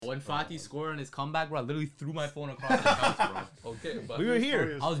When Fati scored on his comeback, bro, I literally threw my phone across the couch, bro. Okay, but We were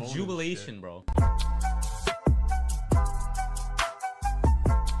here. I was jubilation, bro.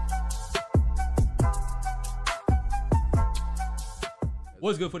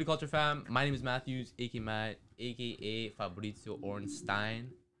 What's good, Footy Culture fam? My name is Matthews, aka Matt, aka Fabrizio Ornstein.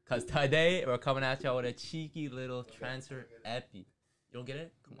 Cause today we're coming at y'all with a cheeky little transfer epi. You don't get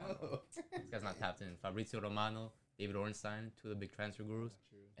it? Come on, bro. This guy's not tapped in. Fabrizio Romano, David Ornstein, two of the big transfer gurus.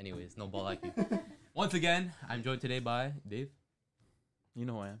 Anyways, no ball like you. Once again, I'm joined today by Dave. You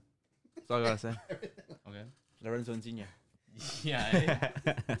know who I am. That's all I gotta say. Okay. Lorenzo Insigne. Yeah.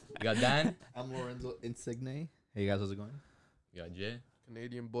 You got Dan. I'm Lorenzo Insigne. Hey guys, how's it going? You got Jay.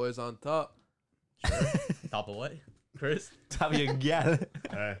 Canadian boys on top. Top of what? Chris. Top of your gal.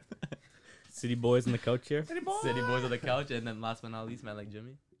 City boys on the couch here. City boys on the couch, and then last but not least, man like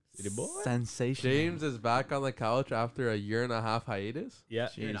Jimmy. City boy. Sensation. James is back on the couch after a 1.5 hiatus. Yeah.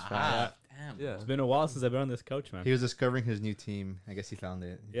 Year and a Jeez, half. Damn. Yeah. It's been a while since I've been on this couch, man. He was discovering his new team. I guess he found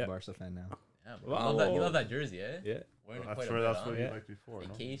it. He's Yeah. a Barca fan now. Yeah, bro. Wow. You love that jersey, eh? Yeah. Wearing it I'm quite sure a bit, that's huh? what Yeah. you liked before. No?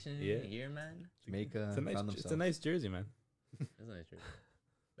 Vacation Yeah. here, man. Jamaica. It's a nice, found it's a himself. nice jersey, man. It's a nice jersey.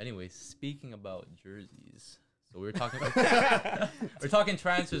 But anyway, speaking about jerseys, so we're talking we're talking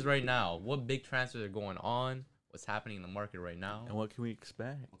transfers right now. What big transfers are going on? What's happening in the market right now? And what can we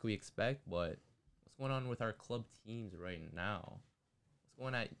expect? What can we expect? But what's going on with our club teams right now?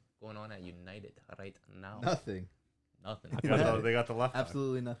 What's going on at United right now? Nothing. Nothing. They got the left back.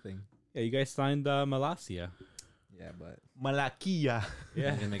 Absolutely nothing. Yeah, you guys signed Malacia. Yeah, but Malakia.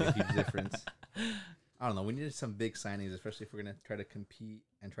 Yeah. it's gonna make a huge difference. I don't know. We needed some big signings, especially if we're gonna try to compete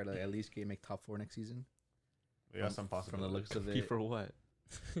and try to at least make top 4 next season. We got some From the possibilities. looks of Key it, for what?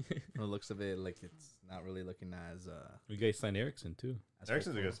 from the looks of it, like it's not really looking as You guys signed Ericsson too. as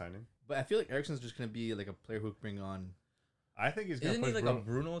Ericsson's a hopeful. good signing. But I feel like Ericsson's just gonna be like a player who can bring on. I think he's gonna Isn't he push like a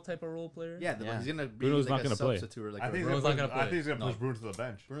Bruno. Bruno type of role player? Yeah, Yeah. he's gonna be Bruno's like not a gonna play. substitute or like I a think Bruno's not gonna I think play. he's gonna No. push Bruno to the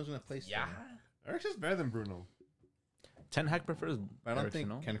bench. Bruno's gonna play. Still. Yeah. Ericsson's better than Bruno. Ten Hag prefers. But I don't Eriksen,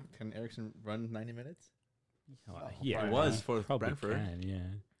 think no? can Ericsson run 90 minutes? Yeah, It was for probably Brentford. can, yeah.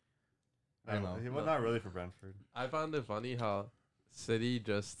 I don't know. He was not really for Brentford. I found it funny how City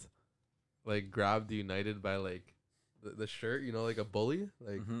just like grabbed United by like the shirt, you know, like a bully,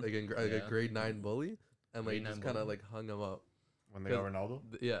 like Mhm. like a Yeah. grade 9 bully, and like Grade just 9 kind of bully. like hung him up. When they got Cause- Ronaldo.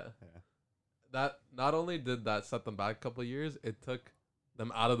 Yeah. Yeah. That not only did that set them back a couple of years, it took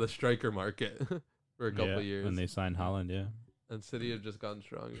them out of the striker market for a couple Yeah, of years, And they signed Holland, yeah. and City have just gotten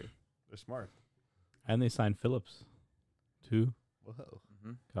stronger. They're smart. And they signed Phillips too. Whoa.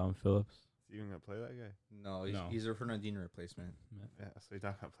 Mm-hmm. Colin Phillips. Is he even gonna play that guy? No, No. he's a Fernandinho replacement. Yeah, so he's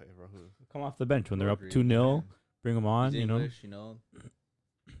not gonna play, bro. Come off the bench when they're up Agreed. 2-0. Bring them on, He's you know. English, you know.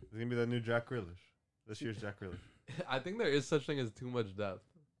 He's gonna be the new Jack Grealish. This year's Jack Grealish. I think there is such thing as too much depth.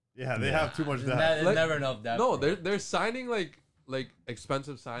 Yeah, they Yeah. have too much There's, depth. there's Like- never enough depth. No, bro. they're signing like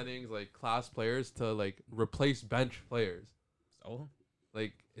expensive signings, like class players to like replace bench players. So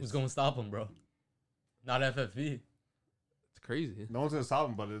Like who's it's, gonna stop him, bro? Not FFV. it's crazy. No one's gonna stop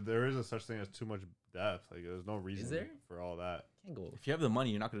him, but there is a such thing as too much depth. Like there's no reason there? for all that. Can't go. If you have the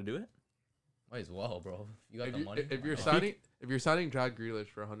money, you're not gonna do it. Might as well, bro. You got If, the you, money. if you're why not? signing if you're signing Jack Grealish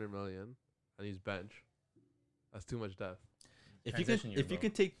for 100 million and he's bench, that's too much depth. If you Transition can, year, if you bro.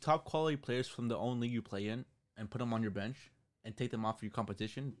 can take top quality players from the own league you play in and put them on your bench and take them off your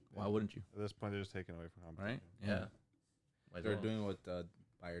competition, why wouldn't you? At this point, they're just taking away from competition. Right? Yeah. Might as They're well. doing what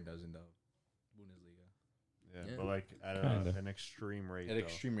Bayern does in the Bundesliga Yeah, Yeah. but like at Kinda. an extreme rate. at though.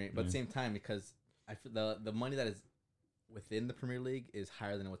 extreme rate. But at the same time, because I feel the money that is within the Premier League is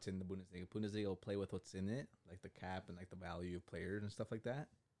higher than what's in the Bundesliga. Bundesliga will play with what's in it, like the cap and like the value of players and stuff like that.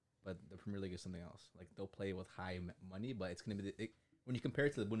 But the Premier League is something else. Like they'll play with high money, but it's gonna be when you compare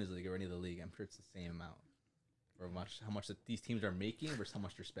it to the Bundesliga or any of the league, I'm sure it's the same amount for how much that these teams are making versus how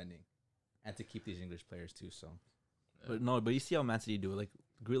much they're spending, and to keep these English players too. So But you see how Man City do it. Like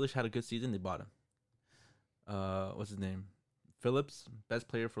Grealish had a good season, they bought him. What's his name? Phillips, best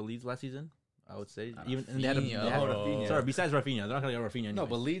player for Leeds last season, I would say. Even and they had Rafinha, they had- bro. sorry, besides Rafinha, they're not gonna get Rafinha. no,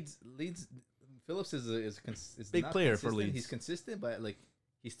 but anyways. Leeds Phillips is Big not player for consistent. Leeds. He's consistent, but like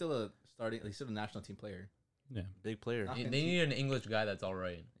he's still a national team player. Yeah. big player. Not They gonna need an English guy that's all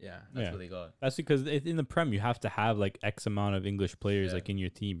right. Yeah. That's Yeah. what they got. That's because in the Prem, you have to have like X amount of English players Yeah. like in your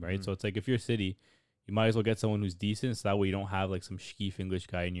team, right? Mhm. So it's like if you're City, you might as well get someone who's decent, so that way you don't have like some skeef English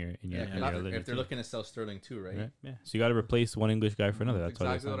guy in your Yeah, in Yeah. your not- other if they're team, looking to sell Sterling too, right? right? Yeah. So you got to replace one English guy for another. That's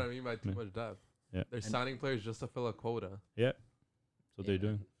exactly why what they're I mean by too Yeah. much depth. Yeah. They're signing players just to fill a quota. That's what they're Yeah.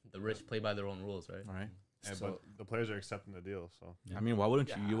 doing. The rich play by their own rules, right? All right. And So- but the players are accepting the deal, so Yeah. I mean, why wouldn't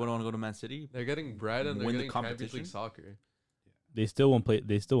you? Yeah. You wouldn't want to go to Man City? They're getting bread and they're Win the getting Champions competition? League soccer. They still won't play.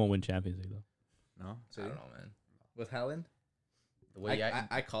 They still won't win Champions League though. No. I don't know, man. With Haaland, The way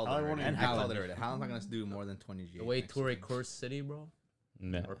I called it Haaland already. won't And even I called Haaland. it already. Haaland's not gonna do more than 20 G. the way Toure cursed City, bro,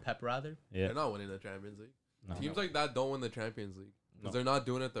 Yeah. or Pep rather, Yeah. They're not winning the Champions League. No. Teams like that don't win the Champions League because No. they're not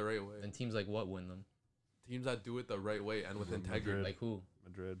doing it the right way. and teams like what win them? Teams that do it the right way and with Madrid. integrity, Like who?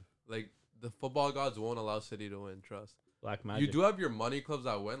 Madrid. like the football gods won't allow City to win. Trust. Black Magic. You do have your money clubs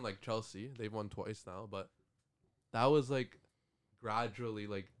that win, like Chelsea. They've won twice now, but that was like gradually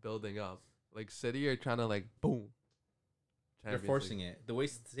like building up. Like City are trying to like boom. They're forcing it the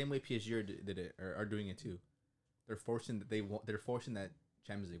same way PSG did it or are doing it too. They're forcing that they're forcing that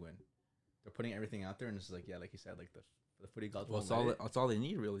Champions League win. They're putting everything out there, and it's like like you said, like the footy gods. Well, won't let it. that's all they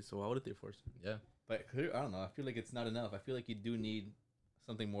need, really. So why would they force it? Yeah, But I don't know. I feel like it's not enough. I feel like you do need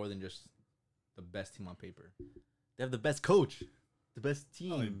something more than just the best team on paper. They have the best coach, the best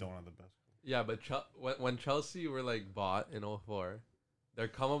No, they team. don't have the best. Yeah, but when Chelsea were like bought in 04, their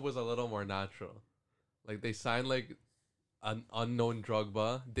come up was a little more natural. Like they signed like an unknown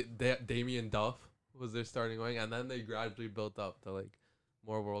Drogba, Damien Duff was their starting wing, and then they gradually built up to like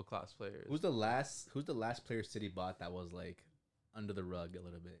more world class players. Who's the last player City bought that was like under the rug a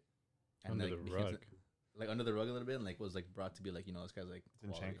little bit? Under like, the became rug. like under the rug a little bit, and like was like brought to be like this guy's like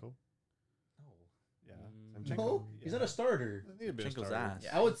quality. Zinchenko. No, Yeah. Mm. Zinchenko. no, he's not a starter. Doesn't need to be a Zinchenko's starter. ass.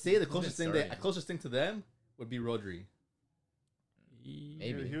 Yeah. I would say the He's been starting. closest thing to them would be Rodri.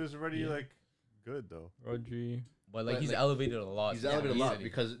 Maybe. He was already Yeah. like good though. Rodri. but like But, he's like, elevated a lot. He's since elevated a lot City.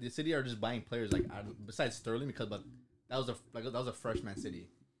 because the City are just buying players like besides Sterling but that was a freshman City.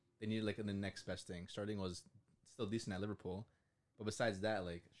 They needed like the next best thing. Starting was still decent at Liverpool, but besides that,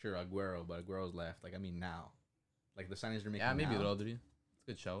 like sure Aguero, but Aguero's left. Like I mean now, like the signings they're making. Yeah, maybe now, Rodri. It's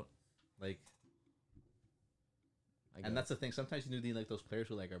a good shout. like, I and guess. that's the thing. Sometimes you need like those players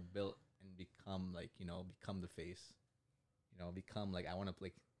who like are built and become like become the face. Become like I want to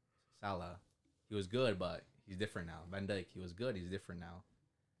like Salah. He was good, but he's different now. Van Dijk, he was good, he's different now.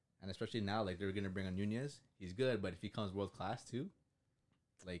 And especially now, like they're gonna bring on Nunez. He's good, but if he comes world class too,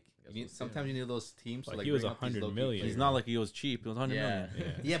 like Guess you we'll see. sometimes you need those teams. But to, like, he was bring up these 100 low-key million. He's players. not like he was cheap. It was 100 Yeah.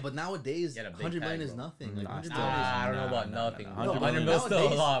 million. Yeah. Yeah, but nowadays, He had a big 100 million tag, is bro. nothing. Mm, Like nah, 100 still. million is I don't know about Nah, nothing. nah, bro. nah. 100 mil still a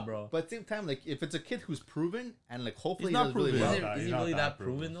Nowadays- lot, bro. But at the same time, like if it's a kid who's proven and like hopefully He's he not does really proven. well. Is, Well, is he's he not really that that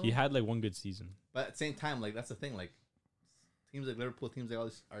proven. proven though? He had like one good season. But at the same time, like that's the thing. Like teams like Liverpool, teams like all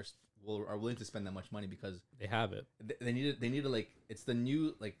this are willing to spend that much money because They have it. they need it. They need to like it's the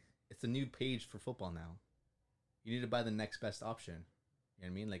new page for football now. You need to buy the next best option. You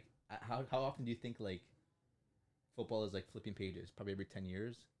know what I mean? Like how often do you think like football is like flipping pages? Probably every 10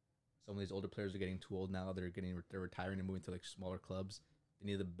 years. Some of these older players are getting too old now. They're retiring and moving to like smaller clubs. They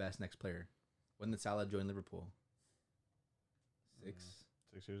need the best next player. When did Salah join Liverpool?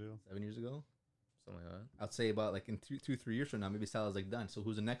 6 years ago. 7 years ago. Something like that. I'd say about like in 2-3 years from now, maybe Salah's like done. So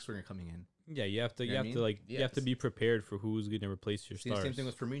who's the next winger coming in? Yeah, you have to. You You know what have I to mean? like. You have to Yes. be prepared for who's going to replace your Same stars. thing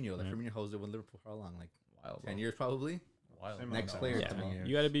with Firmino. Like Yeah. Firmino holds it with Liverpool for how long? Like Wild, 10 bro. years probably. Wild. Same Next amount. player Yeah, coming in.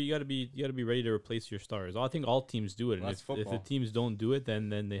 you gotta be ready to replace your stars. I think all teams do it, Well, and that's if the football. teams don't do it, then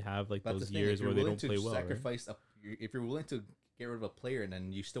they have like But the those thing, years if you're where they willing don't play to well. Right? sacrifice if you're willing to get rid of a player and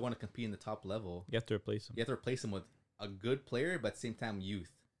then you still want to compete in the top level, You have to replace them. you have to replace him with a good player, but at the same time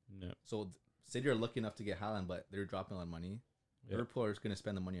youth. No. So City are lucky enough to get Haaland, but they're dropping a lot of money. Yeah. Liverpool is going to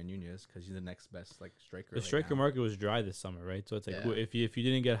spend the money on Nunez because he's the next best like striker. The right striker now. market was dry this summer, right? So it's like Yeah. if you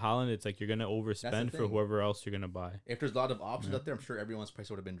didn't get Haaland, it's like you're gonna overspend for thing. whoever else you're gonna buy. If there's a lot of options Yeah. out there, I'm sure everyone's price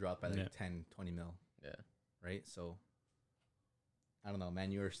would have been dropped by like Yeah. 10, 20 mil. Yeah. Right? So I don't know,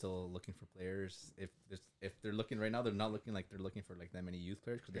 man. You are still looking for players. If they're looking right now, they're not looking like they're looking for like that many youth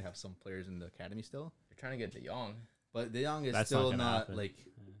players because they have some players in the academy still. You're trying to get De Jong. But De Jong is That's still not gonna not happen. like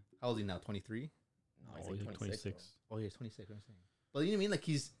how old is he now? 23. No, Oh, he's he's like 26. 26. Oh, he's 26. What I'm saying. But you know what I mean? Like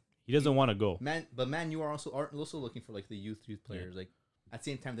he's He doesn't want to go. man. You are also looking for like the youth players. Like at the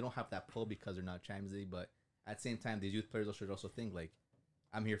same time, they don't have that pull because they're not Champions League. But at the same time, these youth players should also think like,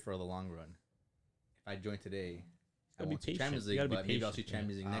 I'm here for the long run. If I join today, I gotta be won't see patient. Champions You League, gotta be but maybe I'll see patient, yeah.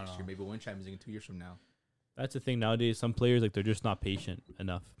 Champions League I don't next year. know. Maybe we'll win Champions League in 2 years from now. That's the thing nowadays. Some players like they're just not patient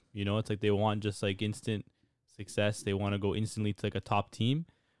enough. You know, it's like they want just like instant success. They want to go instantly to like a top team,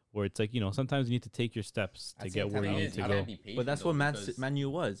 where it's like sometimes you need to take your steps At to the get same where time, you I need don't- to I go. don't But that's what Man U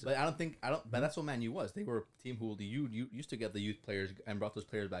was. But But that's what Man U was. They were a team who you used to get the youth players and brought those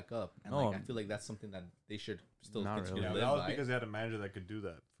players back up. And No, like, I feel like that's something that they should still Not continue really. Yeah, to that live was by. because they had a manager that could do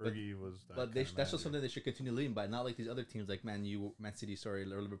that. But- Fergie was that. But kind of that's just manager. something they should continue living by. Not like these other teams like Man City, or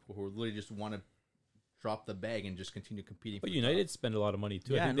Liverpool, who literally just want to drop the bag and just continue competing. But for the United top. spend a lot of money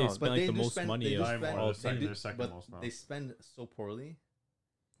too. Yeah, I think no, they but spend like the do most spend- money they do of Time spend- more, all they're second- time. they're second but most now. they spend so poorly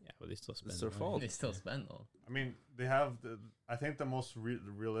Yeah, but they still spend. their money. fault. They still spend though. I mean, they have. I think the most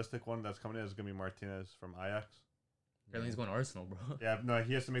realistic one that's coming in is gonna be Martinez from Ajax. Apparently he's going to Arsenal, bro. Yeah, no,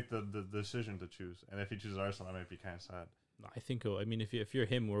 he has to make the decision to choose, and if he chooses Arsenal, that might be kind of sad. No, I think. I mean, if you're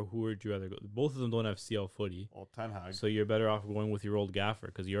him, or who would you rather go? Both of them don't have CL footy, Well, Ten Hag. so you're better off going with your old gaffer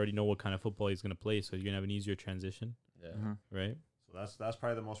because you already know what kind of football he's gonna play. So you're gonna have an easier transition, Yeah. Mhm. right? So that's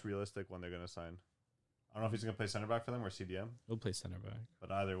probably the most realistic one they're gonna sign. I don't know if he's gonna play center back for them or CDM, He'll play center back.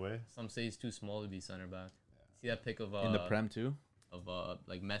 but either way, Some say he's too small to be center back. See that pic of In the Prem too. of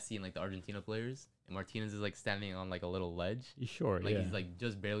like Messi and like the Argentina players, and Martinez is like standing on like a little ledge, He's short. like yeah. he's like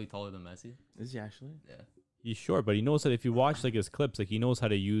just barely taller than Messi. Is he actually? Yeah. He's short, but he knows that if you watch like his clips, like he knows how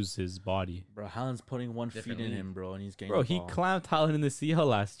to use his body. Bro, Haaland's putting 1 Different feet in league. him, bro, and he's getting. Bro, the he ball. clamped Haaland in the CL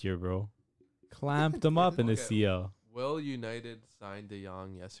last year, bro. Clamped him up in the Okay. CL. Will United sign De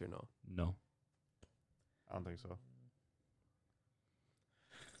Jong? Yes or no? No. I don't think so.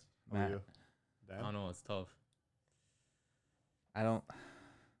 How Matt, about you? I Dan? don't know. It's tough. I don't.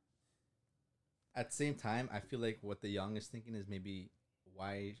 At the same time, I feel like what the young is thinking is maybe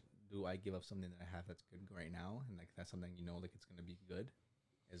why do I give up something that I have that's good right now, and like that's something like it's gonna be good,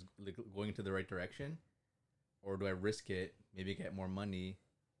 is like going into the right direction, or do I risk it? Maybe get more money.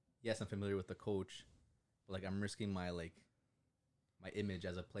 Yes, I'm familiar with the coach, but like I'm risking my image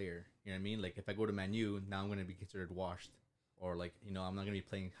as a player. You know what I mean? Like if I go to Man U, now I'm gonna be considered washed, or like I'm not gonna be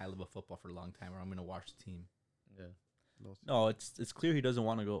playing high level football for a long time, or I'm gonna wash the team. Yeah. No, it's clear he doesn't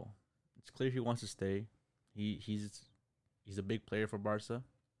want to go. It's clear he wants to stay. He's a big player for Barca.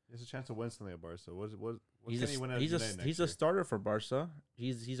 He has a chance to win something at Barca. What He's can he win at he's United next he's year? a starter for Barca.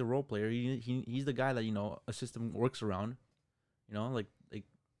 He's a role player. He's the guy that a system works around. Like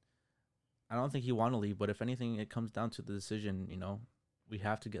I don't think he want to leave, but if anything, it comes down to the decision. We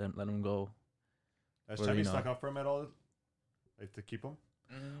have to let him go. Has Or, Chinese stuck up for him at all? Like to keep him?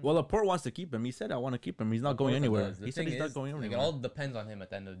 Well, Laporte wants to keep him. He said, "I want to keep him. He's not going anywhere." He said he's not going Like, it anywhere. all depends on him at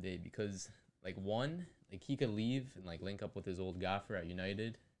the end of the day because, like, one, like he could leave and like link up with his old gaffer at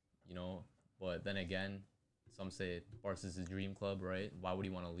United, But then again, some say Barca's his dream club, right? Why would he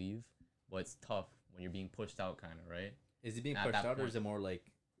want to leave? Well, it's tough when you're being pushed out, kind of, right? Is he being At pushed that out, or point. is it more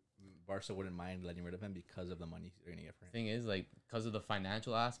like Barca wouldn't mind letting rid of him because of the money they're gonna get for him? Thing is, like, because of the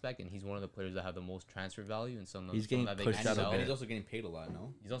financial aspect, and he's one of the players that have the most transfer value, and He's getting that they pushed can out a sell. And bit. he's also getting paid a lot,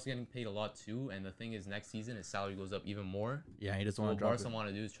 no? He's also getting paid a lot too, and the thing is, next season his salary goes up even more. Yeah, he doesn't So want what to drop Barca it. want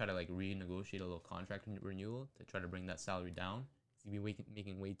to do is try to like renegotiate a little contract renewal to try to bring that salary down. He's gonna be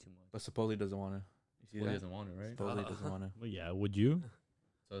making way too much. But supposedly doesn't want to. You see Well, he that? doesn't want it, right? Supposedly doesn't want to. Well, yeah. Would you?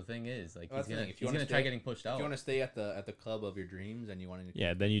 So the thing is, like, Well, that's the thing. If you he's wanna gonna try stay- getting pushed If out. you want to stay at the club of your dreams and you want to,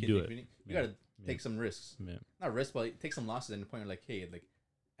 Yeah, then you do it. You Yeah. gotta take some risks. Yeah. Not risks, but take some losses. And the point, like, hey, like,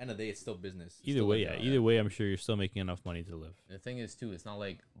 end of the day, it's still business. It's Either still way, like, yeah. Either way, I'm sure you're still making enough money to live. And the thing is too, it's not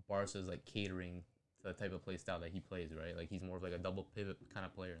like Barca's like catering to the type of play style that he plays, right? Like he's more of like a double pivot kind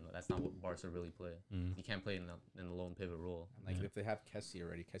of player, and that's not what Barca really play. Mm. He can't play in the lone pivot role. And like Yeah. if they have Kessie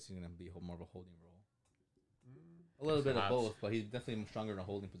already, Kessie's gonna be more of a holding role. A little bit of Perhaps. both, but he's definitely stronger in a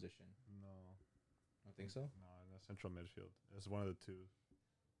holding position. No, I don't think so. no, in the central midfield. It's one of the two.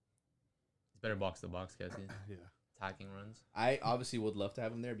 He's better box to box, Kessie. Yeah. Attacking runs. I obviously would love to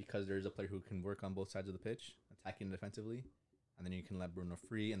have him there because there's a player who can work on both sides of the pitch, attacking and defensively, and then you can let Bruno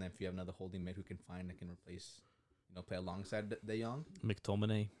free, and then if you have another holding mid who can find and can replace, play alongside De Jong,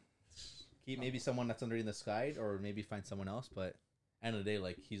 McTominay. keep maybe someone that's underneath the sky, or maybe find someone else. But end of the day,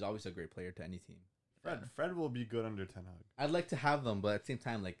 like he's always a great player to any team. Fred will be good under Ten Hag. I'd like to have them, but at the same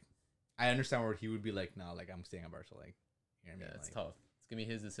time, like I understand where he would be like, no, like I'm staying at Barca, like you know what I Yeah, mean? it's Like, tough. It's gonna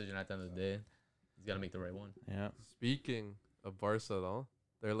be his decision at the end of the day. He's gotta make the right one. Yeah. Speaking of Barca, though,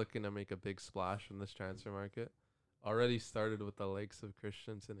 they're looking to make a big splash in this transfer market. Already started with the likes of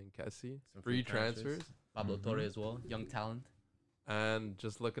Christensen and Kessie. Some Free transfers. Pablo Mhm. Torre as well, young talent. And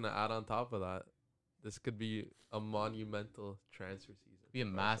just looking to add on top of that, this could be a monumental transfer season. Be a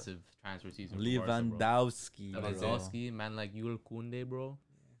for Barca. massive transfer season. for Barca, bro. Lewandowski. bro. Lewandowski, man like Yul Kunde, bro.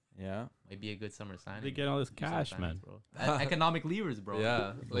 Yeah. Might be a good summer signing. They get all this Do some cash, signings, man. bro. Economic levers, bro.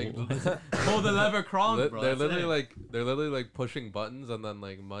 Yeah, like Pull the lever, crown, bro. they're That's literally it. they're literally like pushing buttons and then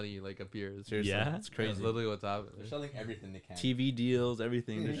like money like appears. Seriously. Yeah? It's That's crazy. literally what's they're happening. selling everything they can. TV deals,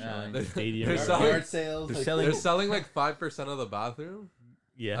 everything. They're Yeah. showing. They're Stadium. They're Yard, selling- yard sales. They're like, selling- They're selling like 5% of the bathroom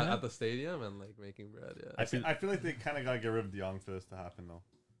Yeah. at the stadium and like making bread. Yeah. I feel like they kind of got to get rid of De Jong for this to happen, though.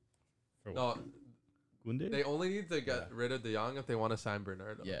 For No, Kunde? they only need to get Yeah. rid of De Jong if they want to sign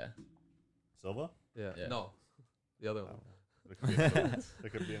Bernardo. Yeah. Silva? Yeah. Yeah. No, the other one. There could be there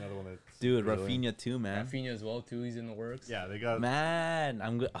could be another one that's Dude, brilliant. Rafinha too, man. Rafinha as well too. He's in the works. Yeah, they got. Man,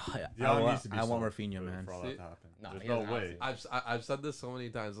 I'm good. Oh, De Jong I needs to be want sold Rafinha, for man. all See- that to happen. No, There's he no doesn't have way. to. I've said this so many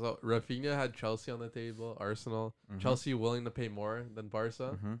times. So Rafinha had Chelsea on the table, Arsenal, Mhm. Chelsea willing to pay more than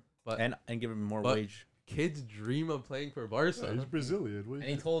Barca. Mhm. But and give him more but- wage. kids dream of playing for Barca. Yeah, he's Brazilian. What And do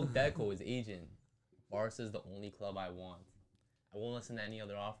he you- told Deco, his agent, Barca's the only club I want. I won't listen to any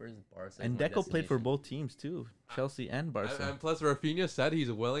other offers. Barca. And is my Deco played for destination." both teams too, Chelsea and Barca. And plus, Rafinha said he's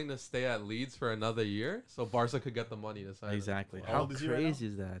willing to stay at Leeds for another year, so Barca could get the money to sign him. Exactly. How How old is he right now? crazy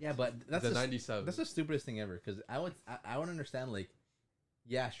is that? Yeah, but that's The the 97. That's the stupidest thing ever. Because I would understand like,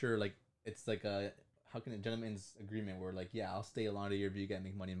 yeah, sure, like it's like a how can a gentleman's agreement where like yeah I'll stay a longer year but you gotta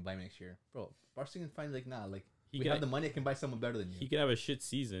make money and buy me next year, bro. Barca can find like nah like He Oh, we could, have the money I can buy someone better than you. he could have a shit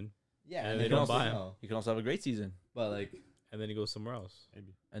season, Yeah, and they they can don't also buy him. know. He can also have a great season, But like and then he goes somewhere else.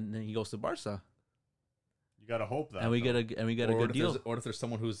 and then he goes to Barca, You gotta hope that. and we though. get a or good if deal. there's- or if there's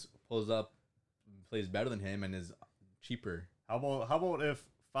someone who's pulls up, plays better than him and is cheaper. How about if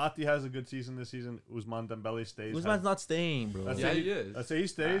Fati has a good season this season, Usman Dembele stays. Usman's not staying, bro. Let's Yeah, say he is. Let's say he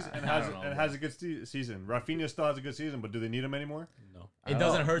stays and I has don't know, and bro. has a good season. Rafinha still has a good season, but do they need him anymore? No. I It don't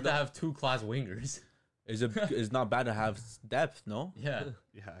doesn't know. hurt to have two class wingers. It's not bad to have depth, no? Yeah.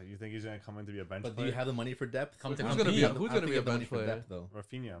 Yeah, you think he's gonna come in to be a bench But do player? you have the money for depth? Come to Who's compete. gonna be I a, don't who's I don't gonna think be you a have the money bench for player? depth though.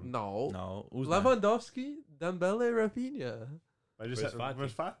 Rafinha. No. No. Usman. Lewandowski, Dembele, Rafinha. I just Where's said, Fati?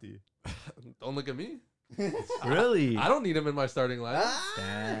 where's Fati? Don't look at me. Really? I don't need him in my starting lineup.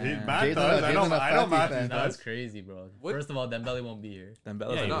 Damn. He, Matt Jay's does. not- I know. Jay's not I know Fati Matthews fan. That's does. crazy, bro. What? First of all, Dembele won't be here.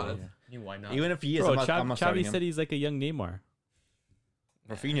 Dembele's Yeah, not he good, will. I mean, why not? yeah. Even if he is, Bro, I'm not starting Xavi him. said he's like a young Neymar,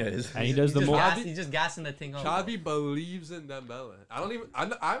 Rafinha is. and he does he's the just most. he's just gassing the thing up. bro. Xavi believes in Dembele.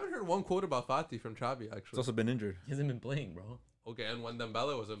 I haven't heard one quote about Fati from Xavi He's actually. also been injured. He hasn't been playing, bro. Okay, and when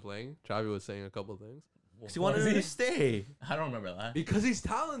Dembele wasn't playing, Xavi was saying a couple things. Because he wanted him to stay. I don't remember that. Because he's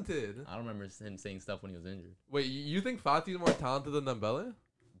talented. I don't remember him saying stuff when he was injured. Wait, you think Fati's more talented than Dembele?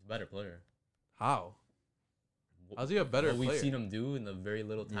 He's a better player. How? How's he a better what player? we've seen him do in the very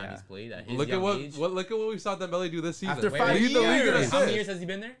little time Yeah. he's played at his Look at young what age. look at what we saw Dembele do this season. After Wait, 5 Lead the league in years. How many assists. years has he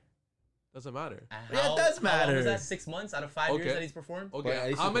been there? Doesn't matter. Yeah, it does How long matter. was that? 6 months out of 5 years Okay. that he's performed? But at Okay,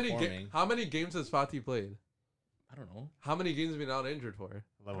 least how he's many performing. how many games has Fati played? I don't know. How many games has he been out injured for?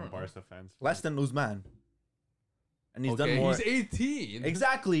 I love when I don't know. Barca fans. Less than Usman. And he's okay, done more. he's 18.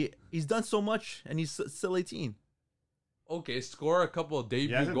 Exactly. He's done so much, and he's still 18. Okay, score a couple of He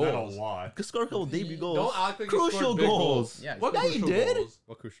debut hasn't done a goals. lot. Could score a couple debut goals. Don't act like he Crucial scored big goals. Yeah, What Yeah, he crucial did. goals?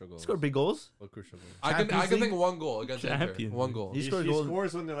 What crucial goals? Scored big goals. What crucial goals? I can Champions think League? one goal against Inter. Champions One League. goal. He He scored goals.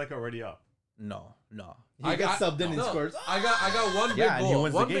 scores when they're like already up. No. He gets subbed in and no, scores. I got one big Yeah, and he goal.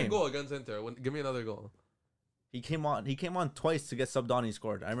 wins the One big game. goal against Inter. Give me another goal. He came on twice to get subbed on. He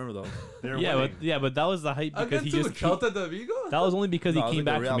scored. I remember those. They're Yeah, winning. but that was the hype because Against he who? just Celta de Vigo? that was only because No, it he was came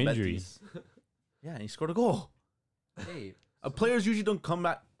like back the from Real injury. Betis. Yeah, and he scored a goal. Hey, Players usually don't come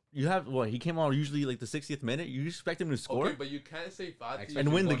back. You have what? He came on usually like the 60th minute. You expect him to score? Okay, but you can't say Fati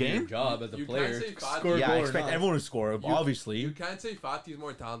And win the your game? job as a You can't player. say Fati- Score a Yeah, goal I or expect not. everyone to score. Obviously. You can't say Fati's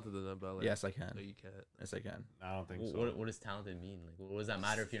more talented than Dembele. Yes, I No, can. you can't. Yes, I can. I don't think so. What does talented mean? Like, what does that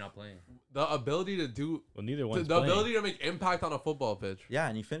matter if you're not playing? The ability to do Well, neither the, one's the playing. ability to make impact on a football pitch. Yeah,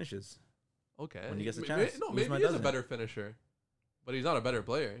 and he finishes. Okay. When he gets a May- chance. No, Usman maybe he's a doesn't. better finisher, but he's not a better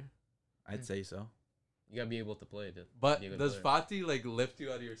player. I'd say so. You gotta be able to play. To But be a good does player. Fati like lift you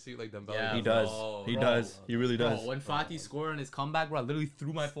out of your seat like Dembele? Yeah, He does? does. Oh, He bro. does. He really does. Bro, when Fati scored on his comeback, bro, I literally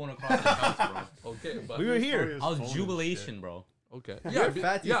threw my phone across the couch, bro. Okay, but We were His here. story is I was phone and jubilation, shit. bro. okay. You're a be-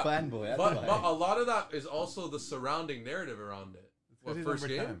 Fati yeah, fanboy. That's but why. a lot of that is also the surrounding narrative around it. What, 'Cause he's first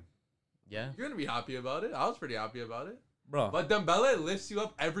number game? 10. Yeah. You're gonna be happy about it. I was pretty happy about it. Bro. But Dembele lifts you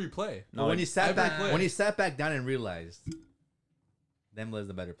up every play. But when he sat every back, play. when he sat back down and realized, Dembele's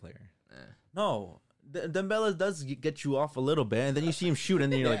the better player. No. Dembele does get you off a little bit, and then you see him shoot,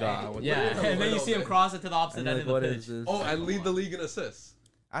 and then you're like, Yeah, ah. what Yeah, the- and then you see him cross it to the opposite And end you're of like, the what pitch. is this? Oh, and lead the league in assists.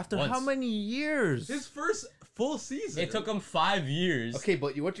 After Once. how many years? His first full season. It took him 5 years Okay,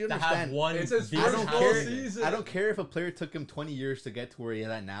 but what you to have understand? one. It's his big first I don't full care. season. I don't care if a player took him 20 years to get to where he's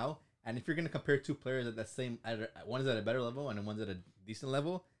at now. And if you're gonna compare two players at that same, one is at a better level and one's at a decent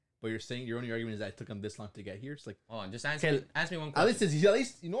level, but you're saying your only argument is that it took him this long to get here. It's like Hold on, just answer Okay. me one at question. least he's at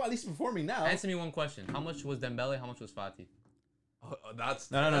least he's performing now. Answer me one question. How much was Dembele? How much was Fati? Oh,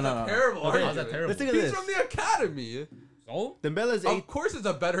 that's No, no, no, that's no, a no. terrible Okay. How's argument. that terrible? Let's think of He's this. from the academy. So Dembele's Of eight course, it's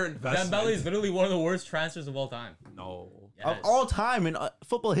a better investment. Dembele is literally one of the worst transfers of all time. No. Yes. of all time in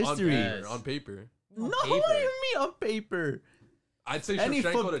football history. Yes. On paper. No, On what do paper. you mean on paper? I'd say Any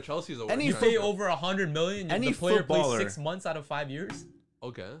Shevchenko foot- to Chelsea is a worse any You transfer. pay over 100 million. Any The player plays footballer. 6 months out of 5 years.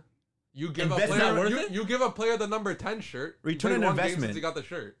 Okay. You give Invest- a player Is that worth you, it? you give a player the number 10 shirt. He Return played on one game investment. since he got the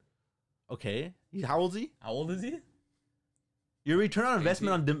shirt. Okay. How old is he? How old is he? Your return on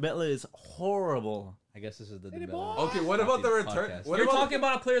investment on Dembele is horrible. I guess this is the Okay, what about the return? podcast. What You're about talking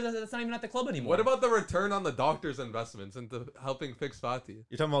about a player that's not even at the club anymore. what about the return on the doctor's investments into helping fix Fati?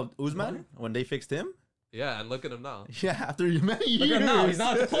 You're talking about Usman when they fixed him? Yeah, and look at him now. Yeah, after many years. Look at him now. He's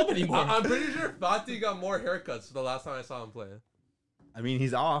not at the club anymore. I'm pretty sure Fati got more haircuts the last time I saw him play. I mean,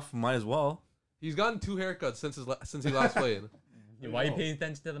 he's off. Might as well. He's gotten 2 haircuts since he last played. Why are you paying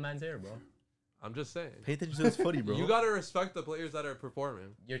attention to the man's hair, bro? I'm just saying. Pay attention to his footy, bro. You gotta respect the players that are performing.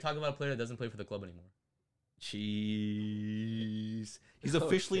 You're talking about a player that doesn't play for the club anymore. Jeez. He's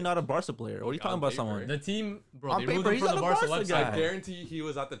officially not a Barca player. What are you Okay, talking on about paper. someone? The team, bro, On they removed paper, him he's from not the a Barca Barca website. guy. I guarantee he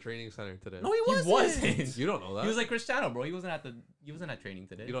was at the training center today. No, he He wasn't. wasn't. You don't know that. He was like Cristiano, bro. He wasn't at training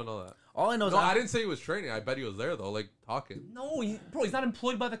today. You don't know that. All I know is No, I didn't say he was training. I bet he was there though, like talking No, bro, he's not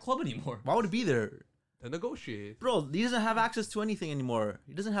employed by the club anymore. why would he be there? to negotiate. Bro, he doesn't have access to anything anymore.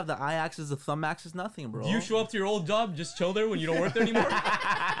 He doesn't have the eye access, the thumb access, nothing, bro. Do you show up to your old job, just chill there when you don't work there anymore?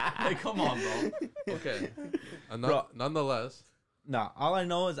 Like, come on, bro. Okay. And Bro. nonetheless, No, all I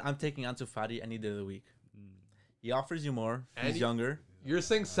know is I'm taking Ansu Fati any day of the week. He offers you more. He's And he- younger. you're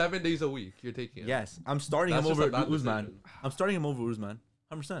saying 7 days a week. You're taking it. Yes, I'm starting That's him just a over bad Usman. decision. I'm starting him over Usman.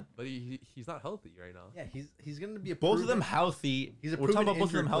 100%. But he's not healthy right now. Yeah, he's gonna be a Both of them proven- healthy. He's a We're talking proven about both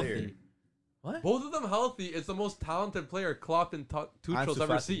of them injured healthy. player. What? Both of them healthy. It's the most talented player Klopp and Tuchel's Ansu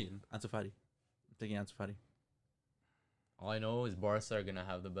ever Fati. seen. Ansu Fati. I'm taking Ansu Fati. All I know is Barca are gonna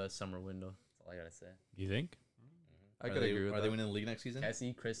have the best summer window. That's all I gotta say. You think? I Are could they, agree with Are they that. winning the league next season?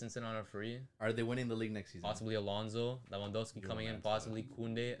 Kessie, Christensen on a free, Are they winning the league next season? possibly Alonso, Lewandowski coming in, answer possibly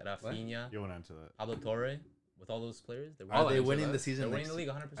Kunde, Rafinha, You won't answer that. Pablo Torre. With all those players, they're I'll Are they answer winning that. the season? winning next the league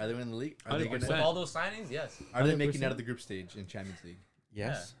se- 100%. Are they winning the league? Are they 100%. With all those signings, yes. Are they making 100%. it out of the group stage in Champions League?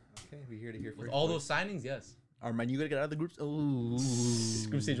 Yes. Okay, we're here to hear With first. all those signings, yes. Are Man U gonna get out of the groups? Ooh.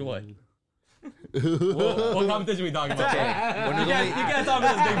 Group stage of what? What competition are we talking about? When You there's can't talk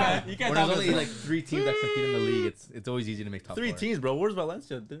about this, big man. You can't when talk there's about only this. like 3 teams that compete in the league, it's always easy to make top 3 four. teams, bro. Where's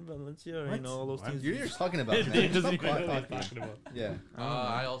Valencia? Didn't Valencia, What? you know, all those What? teams. You're just talking about He man. doesn't Stop even know what he's talking. talking about. Yeah.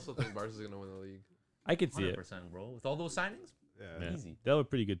 I also think Barca's gonna win the league. I could see it. 100%, bro. With all those signings, Yeah. Yeah. easy. They're a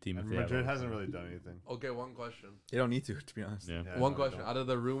pretty good team. If And they have Madrid all- hasn't really done anything. Okay, one question. They don't need to be honest. Yeah. Yeah, One no, question. they Out of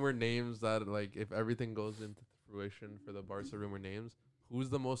the rumored names that, like, if everything goes into fruition for the Barca rumored names, who's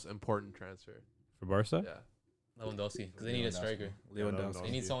the most important transfer? For Barca? Yeah. Lewandowski, because they need a striker. Lewandowski. They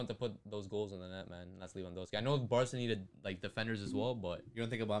need someone to put those goals in the net, man. That's Lewandowski. I know Barca needed like defenders as well, but You don't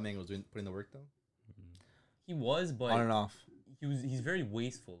think Aubameyang was putting the work though? he was. But On and off. he's very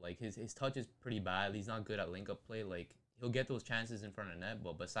wasteful. Like his touch is pretty bad. He's not good at link up play. Like he'll get those chances in front of net,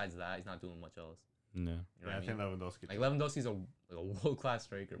 but besides that, he's not doing much else. No. You know Yeah, what I I think mean? Lewandowski. Like Lewandowski's a world class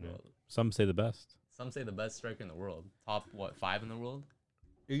striker, bro. Yeah. Some say the best. Some say the best striker in the world. Top 5 in the world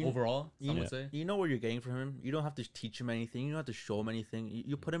You, overall. Some you, would say. you know what you're getting from him. You don't have to teach him anything. You don't have to show him anything.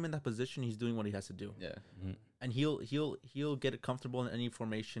 You put him in that position. He's doing what he has to do, Yeah. and he'll get comfortable in any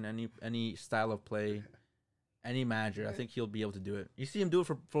formation, any style of play, any manager. I think he'll be able to do it. You see him do it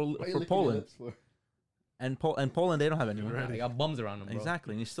for Poland, and Poland they don't have anyone. They got bums around him, bro.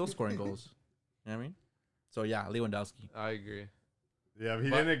 Exactly, and he's still scoring goals. You know what I mean? So yeah, Lewandowski. I agree. Yeah, but he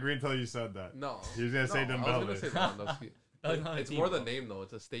But- didn't agree until you said that. No. He was gonna say I was Dembele. gonna say Lewandowski. That's not a It's team, more the bro. name though.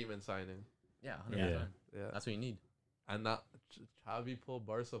 It's a statement signing. Yeah, 100%. Yeah. Yeah. That's what you need. And not Xavi pull,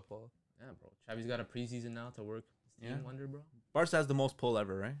 Barca pull. Yeah, bro. Xavi's got a preseason now to work his team Yeah. wonder, bro. Barca has the most pull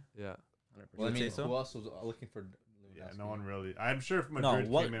ever, right? Yeah. 100%. Well, I You'd say mean, so? who else was looking for? Yeah, Lewandowski? no one really. I'm sure if No, Madrid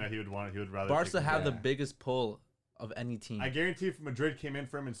what- came in, he would rather. Barca take him. have the Yeah. biggest pull of any team. I guarantee if Madrid came in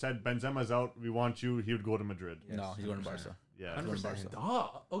for him and said Benzema's out, we want you, he would go to Madrid. Yes, no, he's going to 100%. Barca. Yeah.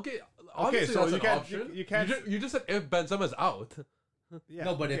 100%. Okay. Obviously so that's you an can't- option. you can't- You just said if Benzema's out. Yeah,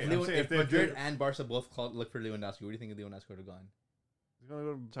 No, but okay, I'm if saying they Madrid do- and Barca both look for Lewandowski, where do you think Lewandowski would have gone? he's gonna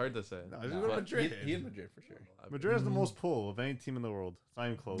go to, It's hard to say. no, he's No, gonna go to but Madrid. He in Madrid for sure. Madrid has the most pull of any team in the world. It's not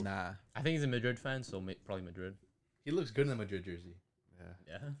even close. Nah, I think he's a Madrid fan, so probably Madrid. He looks good in the Madrid jersey. Yeah.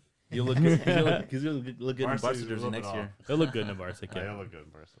 Yeah. he'll look good. He's gonna look good in Barca's Barca a jersey little next bit year. off. They'll look good in a Barca Yeah, he'll kit. look good in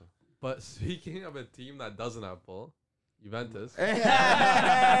Barca. But speaking of a team that doesn't have pull, Juventus.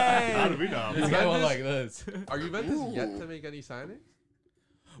 How do we know? This guy went like this. Are Juventus yet to make any signings?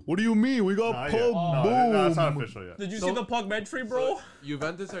 What do you mean? We got Not yet. No, it's not official yet. Did you So- see the Pogba bro? So,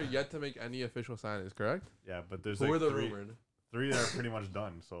 Juventus are yet to make any official signings, correct? Yeah, but there's Who like are the three, rumored? three that are pretty much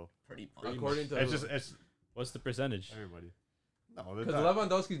done. So Pretty According to it's just it's What's the percentage? everybody. No, they're because not.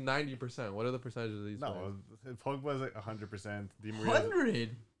 Lewandowski's 90%. What are the percentages of these? players? No, Pogba's like 100%. Di Maria.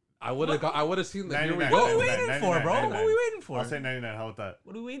 100. I would have seen the here we 99. What are go. we 99, waiting for, bro? 99. What are we waiting for? I'll say 99. How about that?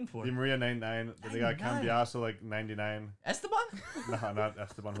 What are we waiting for? Di Maria 99. Then they got 99. Cambiaso like 99. Esteban? No, not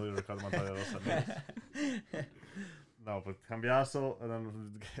Esteban Julio Ricardo Montoya. No, but Cambiaso and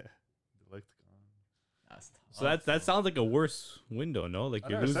then like That's tough. So that sounds like a worse window, no? Like I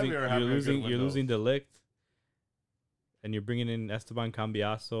you're never said losing, we were you're having a good losing, you're window. losing Delict, and you're bringing in Esteban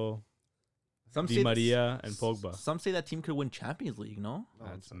Cambiaso, Some Di say Maria, and Pogba. Some say that team could win Champions League. No,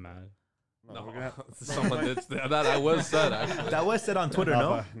 That's mad. No, we're gonna Someone did that. I was said actually that was said on Twitter.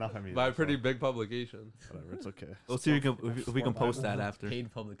 No, not by me. by a so pretty big publication. whatever. It's okay. we'll see if we can post that after.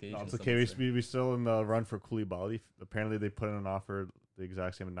 Paid publication. No, it's some okay. would say. We still in the run for Koulibaly. Apparently, they put in an offer the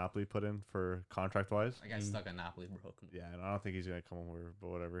exact same Napoli put in for contract wise. I got stuck at Napoli, bro. Come on. Yeah, and I don't think he's gonna come over, but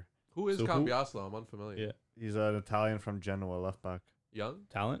whatever. Who is So who- Cambiaso? I'm unfamiliar. Yeah. He's an Italian from Genoa, left back. Young?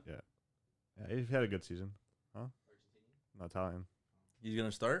 Talent. Yeah, he had a good season. Huh? No, Italian. He's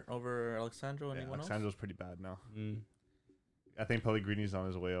gonna start over Alexandro and Yeah, anyone else. Alexandro's pretty bad now. Mm. I think Pellegrini's on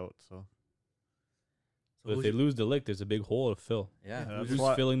his way out. So But if they lose Delict, there's a big hole to fill. Yeah. Yeah, Who's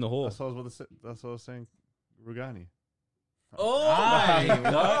why- filling the hole? that's what I was about to say. That's what I was saying. Rugani. Oh my my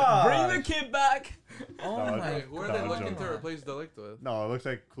god! Bring the kid back. Oh No, my! Wait, who are no, they I'm looking to joking. replace Delict with? No, it looks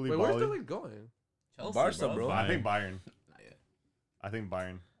like Wait, where's Koulibaly. Delict going? Chelsea, Barca, bro. I think Bayern. Not yet. I think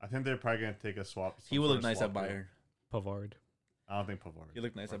Bayern. I think they're probably gonna take a swap. He some will sort look of nice at swap deal. Bayern. Pavard. I don't think Pavard. He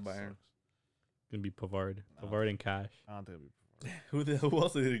looked nice at Pavard Bayern. sucks. Gonna be Pavard. No. Pavard and Cash. I don't think it'll be Pavard. Who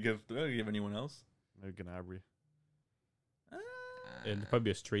else did he give? Did they give anyone else? Maybe Gnabry. It'd probably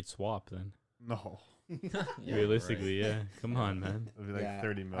be a straight swap then. No, Yeah, Realistically, right. yeah. Come on, man. it'll be like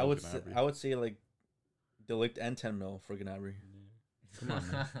 30 mil. I would Gnabry. I would say like Delict and 10 mil for Gnabry. Come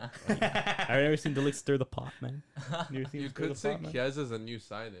on, man. I've never seen Delict stir the pot, man. Never seen You him stir the could say pot, man. Chiesa is a new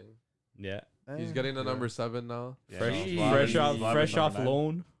signing. Yeah. He's Eh, getting the yeah. number 7 now. Yeah, Fresh, no, fresh Vlahovic- off, Vlahovic fresh number off 9.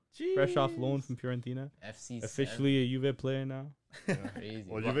 loan. Fresh off loan from Fiorentina. FC Officially a Juve player now. Yeah. crazy.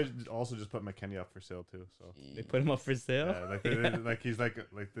 Well, Juve also just put McKennie up for sale too. So They put him up for sale. yeah, like he's like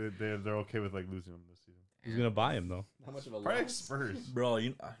they're okay with like losing him this season. Who's gonna buy him though? How much of a Probably like loss? Spurs. Bro,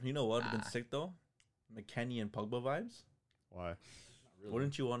 you know what would have been Ah. sick though? McKennie and Pogba vibes. Why?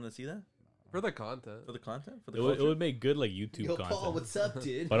 Wouldn't you want to see that For the content. for the content for the It would, it culture? would make good like YouTube Yo, content. Paul, what's up,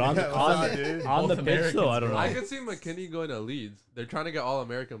 dude? But on Yeah, the what's on, up, dude? on the Both pitch though, I don't Americans, know. bro. I could see McKinney going to Leeds. They're trying to get all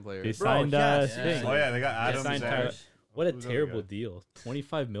American players. They Bro, signed yes, thing. Oh yeah, they got Adams. signed and- Tyler- What a Who's the other terrible guy? deal.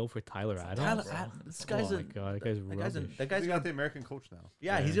 25 mil for Tyler Adams. Tyler, bro. this guy's oh a my god, that guy's that guy's, rubbish. that He's guy's got gonna, the American coach now.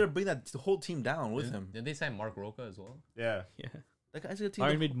 yeah, he's Yeah. gonna bring that whole team down with him. Did they sign Mark Roca as well? Yeah. Yeah. That guy's gonna team.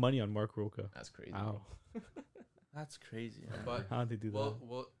 Bayern made money on Mark Roca. That's crazy. Wow. That's crazy. Man. But How did they do that?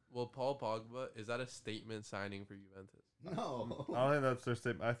 Will Paul Pogba, is that a statement signing for Juventus? No. I don't think that's their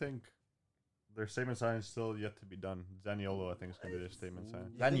statement. I think their statement sign is still yet to be done. Zaniolo, I think, is gonna be their statement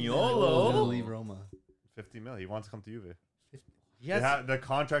sign. Zaniolo? Gonna leave Roma. 50 mil. He wants to come to Juve. Yes, The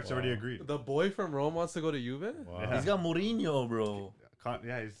contract's already Wow. agreed. The boy from Rome wants to go to Juve? Wow. Yeah. he's got Mourinho, bro.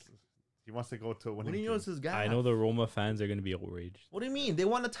 Yeah, he wants to go to a winning team. Mourinho's his guy. I know the Roma fans are gonna be outraged. What do you mean? They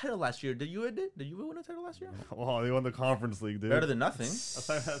won the title last year. Did you win a title last year? Oh, they won the conference league, dude. Better than nothing.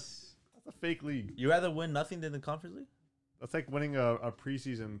 That's a fake league. You rather win nothing than the conference league? That's like winning a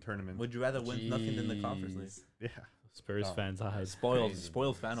preseason tournament. Would you rather win nothing than the conference league? Jeez. Yeah. Spurs Oh. fans hide. Spoiled, Crazy.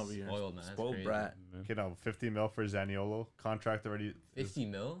 spoiled fan over here. Spoiled, man. That's Spoiled crazy. brat. Okay, now 50 mil for Zaniolo. Contract's already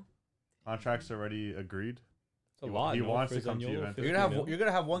agreed. It's a He- lot. he no, wants for to come to Zaniolo, Juventus. 50 You're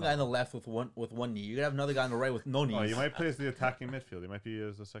gonna have one guy on the left with one knee. You're gonna have another guy on the right with no knees. Oh, you might play as the attacking midfield. He might be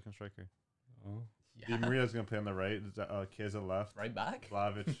as the second striker. Oh. Di Maria's gonna play on the right. Chiesa left. Right back?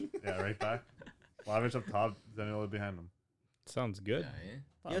 Vlahovic, yeah, right back. Vlahovic up top. Zaniolo behind him. Sounds good. Yeah,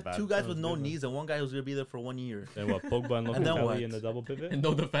 Not You have bad. two guys Sounds with no good, man. knees and one guy who's gonna be there for 1 year. Then what? Pogba and And then what? Locatelli in the double pivot. And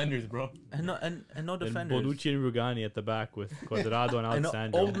no defenders, bro. And no Then defenders. Bonucci and Rugani at the back with Quadrado and And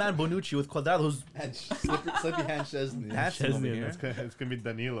Alessandro. old man Bonucci with Quadrado who's And slippy hand Chesney. passing over Chesney, here. It's gonna be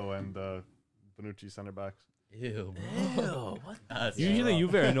Danilo and Bonucci center backs. Ew, Ew, bro. what? That's Usually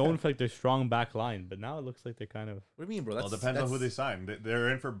rough. Juve are known for like their strong back line, but now it looks like they're kind of. What do you mean, bro? Well, That's, depends on who they that's- sign. They're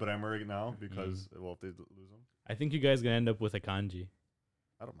in for Bremer right now because well, if they lose him, I think you guys gonna end up with a Kanji.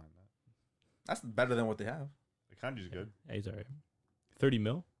 I don't mind that. That's better than what they have. Kanji's good. Yeah, he's alright. 30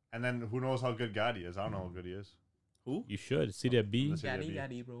 mil. And then who knows how good Gotti is? I don't know how good he is. Who? You should. Serie B. Let's see.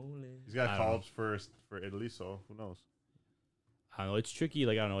 Gaddy rolling. He's got I don't know. call-ups for Italy, so who knows? I don't know. It's tricky.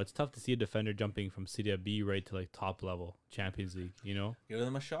 Like I don't know. It's tough to see a defender jumping from Serie B right to like top level Champions League. You know. Give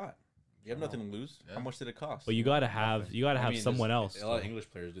them a shot. You have nothing to lose. Yeah. How much did it cost? But you gotta have someone else. A lot of English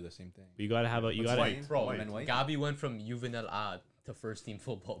players do the same thing. You gotta have a. You What's gotta. White? Bro, White. White. Gabi went from Juvenil A to first team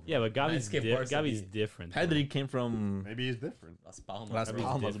football. Bro. Yeah, but Gavi's skip Barca Gavi's B. different. bro. Pedri came from Maybe he's different. Las Palmas. Las bro.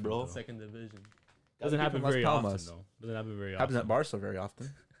 Palmas, different, bro. though. Second division. Doesn't Gavi happen from Las very often Palmas. though. Doesn't happen very Happens often. at Barca very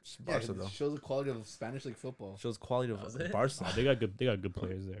often. Just Yeah, Barca it though. shows the quality of Spanish league football. Shows quality of Does it? Barca. They got good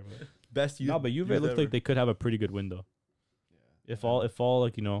players there. But best use. No, but Juve looks like they could have a pretty good window. If all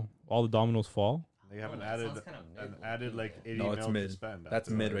like all the dominoes fall. They haven't Oh, that added sounds kinda mid, added low-key, like though. 80 No, it's mil to mid. spend. That's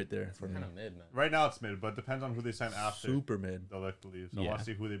it. mid right there for Kind me. of mid, man. Right now it's mid, but it depends on who they sign after. Super mid. They'll like to leave. So I Yeah. want to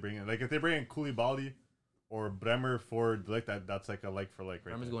see who they bring in. Like if they bring in Koulibaly or Bremer for like that's like a like for like right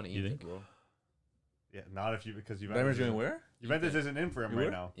Bremer's there. going to You Inter, think? bro. Yeah, not if you because Juventus. Bremer's going isn't- where? Juventus isn't in for him You right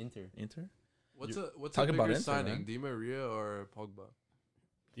were? now. Inter. Inter. What's You- a Talk bigger about Inter, signing, man. Di Maria or Pogba?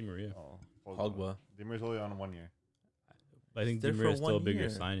 Di Maria. Oh, Pogba. Dimmer's only on 1 year. I think Di There for Maria is still a 1 bigger year.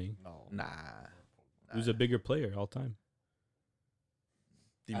 signing. No. Nah. Who's a bigger player all time?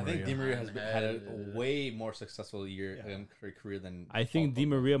 Di I think Maria. Di Maria has had a Uh, way more successful year Yeah. career than. I think Pogba. Di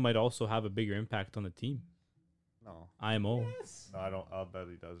Maria might also have a bigger impact on the team. No. IMO. No, I don't. I'll bet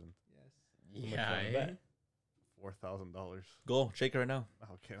he doesn't. Yes. Yeah, wanna eh? bet? $4,000. Go shake it right now.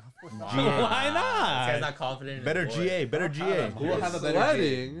 Okay. GA. Why This not? guy's not confident in Better his boy. GA. Better GA. Who will have a better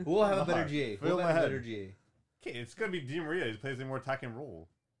Sweating. GA? Who will have a better Fuck. GA? Who Fill will my have a head. better GA? Okay, it's gonna be Di Maria. He plays a more attacking role.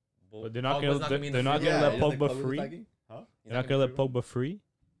 But they're not Pogba's gonna. be in They're the not free gonna roll. let you don't think Pogba Pogba's free. attacking? He's They're not gonna let be free roll. Pogba free.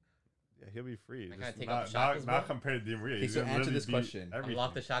 Yeah, he'll be free. Like, can I Just take off not, the shackles, not bro? compared to Di Maria. Okay, He's so gonna answer really this beat question. everything.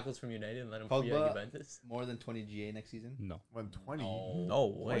 Unlock the shackles from United and let him free Pogba- at Juventus. More than 20 GA next season? No. 120.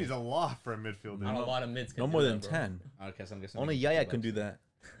 No 20 way. is a lot for a midfielder. Not a lot of mids. Can No do more that, than bro. 10. Okay, so I'm guessing Only maybe Yaya 50 can do bucks.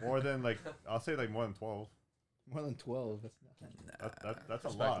 that. More than like I'll say like more than 12. More than 12. That's nothing. That's a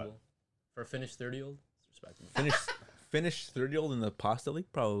lot. Respectable. For a Finnish 30-year-old, it's respectable. Finish 30-year-old in the pasta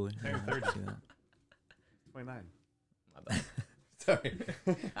league? Probably. Hey, Yeah, 30. I see that. 29. My bad. Sorry.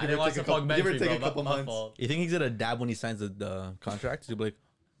 I didn't watch the Give or documentary, take bro. a couple My months. fault. You think he's gonna dab when he signs the contract? He'll be like,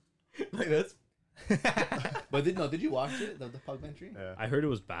 Like this. But did you watch it? The documentary? Yeah. I heard it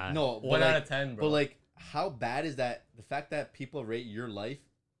was bad. No. but 1 out like- of 10, bro. But like, how bad is that? The fact that people rate your life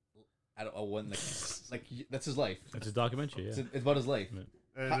at a one, that's his life. It's a documentary. It's, Yeah. it's about his life.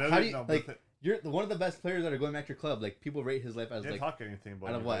 Uh, How do you no, but like? the- You're one of the best players that are going back to your club. Like people rate his life as didn't like talk anything about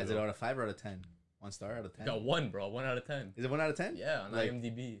out of it, what? Is it though. out of 5 or out of 10? 1 star out of 10. no, 1, bro. 1 out of 10. Is it 1 out of 10? Yeah, on Like-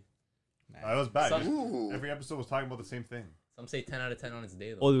 IMDb. That was bad. Some- Every episode was talking about the same thing. Some say 10 out of 10 on its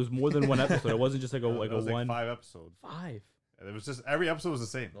day, though. Oh, there was more than one episode. It wasn't just like a It was one. 5 episodes. 5. And it was just every episode was the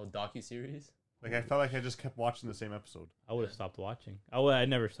same. No docu-series. Like I felt like I just kept watching the same episode. I would have stopped watching. I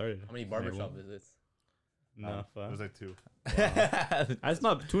never started. How many I barbershop won't. visits? No, It was like 2. that's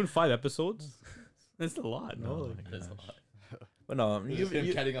not 2 and 5 episodes. That's a lot. No, No, like, That's a lot. but no, Just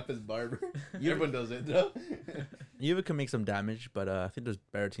him cutting up his barber. Everyone does it, though. Juve can make some damage, but I think there's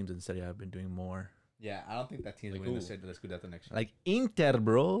better teams in Serie A have been doing more. Yeah, I don't think that team's Like winning who? the Scudetto next year. Like Inter,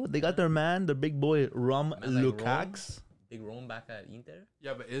 bro, they got their man, the big boy Rom Man like Lukacs, Big Rome back at Inter.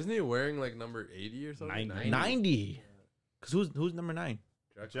 Yeah, but isn't he wearing like number 80 or something? 90. 90. Cause who's number 9?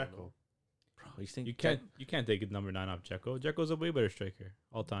 Jekyll. Bro, you think you can't take it number 9 off Dzeko. Dzeko's a way better striker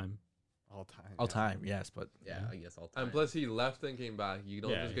all time. All time. all yeah. time? Yes, but Yeah, I guess all time. And plus, he left and came back. You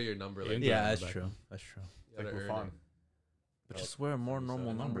don't Yeah. just get your number Yeah, like yeah, that. that's back. true. That's true. You Like gotta earn Buffon. it. But just wear a more So normal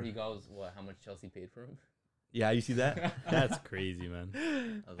the number number. he got was what? How much Chelsea paid for him? Yeah, you see that? That's crazy,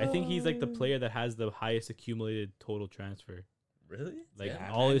 man. I think he's like the player that has the highest accumulated total transfer. Really? Like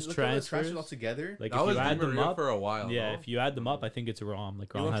Yeah. all his Look at all the transfers. all together. Like That if was you Di add them Maria up, for a while. yeah. no? If you add them up, I think it's Rom.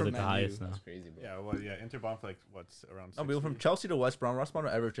 Like He Rom went has from like the Man U. highest now. That's crazy, bro. Yeah, well, yeah. Inter bought for like what's around. No, we went from 60? Chelsea to West Brom, West Brom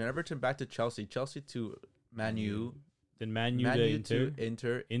to Everton, Everton back to Chelsea, Chelsea to Man U, Then Man U Man to U Inter, to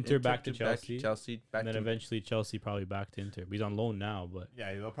Inter, Inter back to Chelsea, Chelsea back and then to eventually Chelsea probably back to Inter. But he's on loan now, but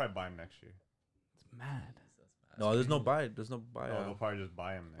Yeah, they'll probably buy him next year. it's mad. No, there's no buy. There's no buy. Oh, they'll probably just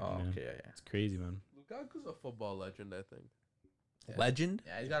buy him next Oh, year. Yeah. okay, yeah, It's crazy, man. Lukaku's a football legend, I think. yeah. Legend.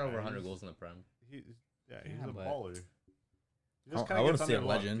 Yeah, he's got over Yeah, 100 he's- goals in the Prem. He's Yeah, a but- baller. He I just kinda wouldn't gets say a underlooked.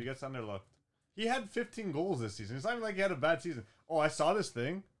 legend. He gets underlooked. He had 15 goals this season. It's not even like he had a bad season. Oh, I saw this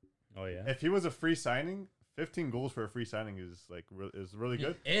thing. Oh yeah. If he was a free signing, 15 goals for a free signing is like is really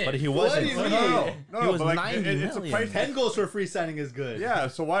good. But he What wasn't. do you No, mean? no, He was but like 90 it's a million. price. 10 goals for a free signing is good. Yeah,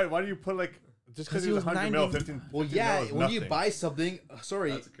 so why do you put like just 'Cause because he he was was 100 mil, 90 15? Well, 15 yeah. mil is When you nothing. buy something,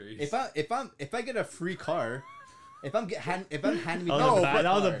 sorry. That's crazy. If I get a free car, if I'm handing me That No, was, a but- bad,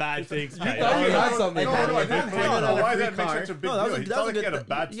 that was a bad thing. thought you had something. No, If no, I I didn't. had No, a why free does that make car- such a big No, that deal? was, He that felt was like a he had a good.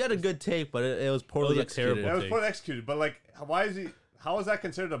 bad. He had a good take, but it was poorly a executed. terrible It was take. poorly executed, but like, why is he? How is that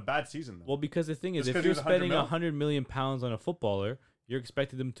considered a bad season? Though? Well, because the thing is, Just if 'cause he you're was 100 spending mil? 100 million pounds on a footballer, you're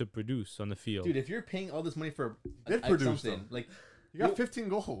expecting them to produce on the field. dude, if you're paying all this money for Did produce, something, like, You got 15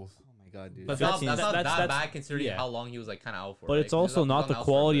 goals. oh my god, dude. But That's not, that's- that's not that's- that that's- bad considering yeah. how long he was like kind of out for. but right? it's 'Cause also he's not on the out for a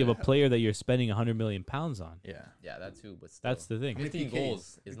quality of a bit. player that you're spending 100 million pounds on. Yeah. Yeah, that too. But still, That's the thing. How many 15 PKs?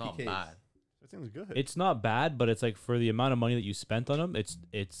 goals is How not many PKs? bad. That seems good. It's not bad, but it's like for the amount of money that you spent on him,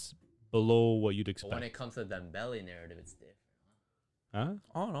 it's below what you'd But when expect. it comes to the Dembele narrative, it's different. Huh?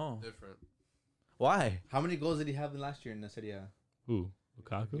 Oh no. Different. Why? How many goals did he have last year in the Serie A? Who?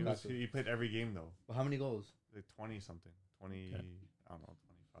 Lukaku? He played every game though. Well, how many goals? Like 20 something. 20. Yeah. I don't know.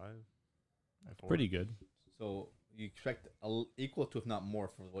 25. That's pretty good. So you expect equal to, if not more,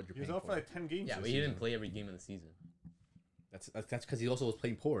 for what you're He was paying out for for. like 10 games. Yeah, this but he didn't season. play every game of the season. That's because he also was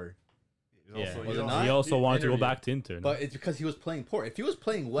playing poor. He's Yeah. also- Was he's it also- not? He also wanted to go interview. back to Inter. no? But it's because he was playing poor. If he was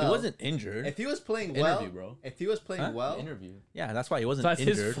playing well, he wasn't injured. If he was playing well, Interview, bro. if he was playing Huh? well, Interview. Yeah, that's why he wasn't So that's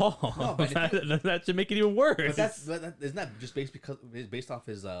injured. his fault. No, but if that should make it even worse. but that isn't that just based off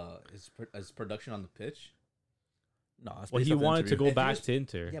his production on the pitch. No, it's well, based he off the wanted to interview. go If he back was- to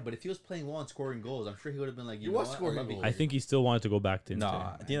Inter. Yeah, but if he was playing well and scoring goals, I'm sure he would have been like, He you was know what? scoring I love you. goals. I think he still wanted to go back to Inter. No,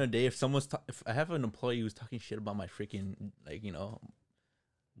 at the end of the day, if I have an employee who's talking shit about my freaking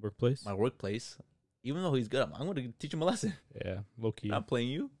Workplace. my workplace, even though he's good, I'm going to teach him a lesson. Yeah, low key. Not playing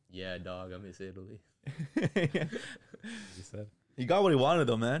you. Yeah, dog. I miss Italy. You said. He got what he wanted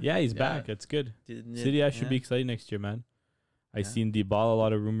though, man. Yeah, he's Yeah. back. That's good. Didn't it? City, I should Yeah. be excited next year, man. I Yeah. seen Dybala, a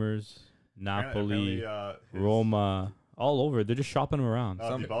lot of rumors. Napoli, Apparently, Roma, all over. They're just shopping him around.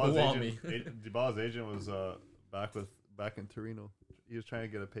 Dybala's Want agent, Dybala's agent was back in Torino. He was trying to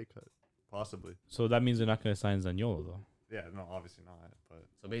get a pay cut, possibly. So that means they're not going to sign Zaniolo, though. Yeah, no, obviously not, but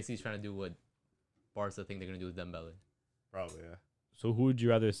So basically, he's trying to do what Barca think they're gonna do with Dembele. probably yeah. So who would you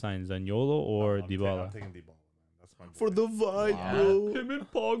rather sign, Zaniolo or I'm Dybala? taking Dybala, man. That's my For boy. the vibe, Wow. bro. Him and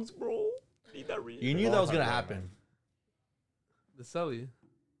Pogs, bro. Need that reason. You knew that was gonna happen. The Selly.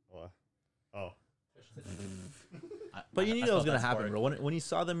 What? Oh, But you knew I that was felt gonna that happen, spark. bro. When you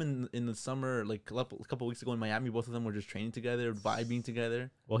saw them in the summer, like a couple weeks ago in Miami, both of them were just training together, vibing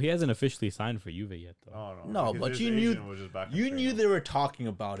together. Well, he hasn't officially signed for Juve yet, though. no, No, because but his you knew- agent was just back in You knew Torino. they were talking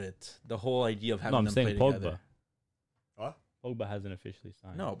about it. The whole idea of having No, I'm them saying play Pogba. together. What? Pogba hasn't officially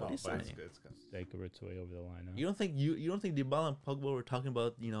signed. No, No, but he's but it's signing. good. It's good. Like it's way over the line now. You don't think Dybala and Pogba were talking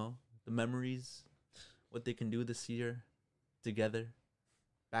about the memories, what they can do this year, together,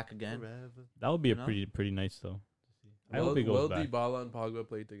 back again? That would be You a know? pretty nice though. I Will, hope he goes will back. Dybala and Pogba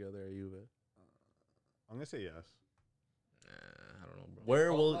play together at Juve? I'm gonna say yes. I don't know, bro.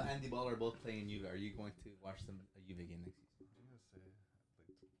 Where will Pogba and Dybala are both playing Juve. Are you going to watch them a Juve game next season? I'm gonna say like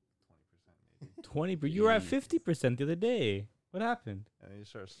 20% maybe. 20, but you were at Jeez. 50% the other day. What happened? And then you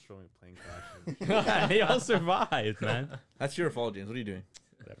start showing me playing crashes. They all survived, man. That's your fault, James. What are you doing?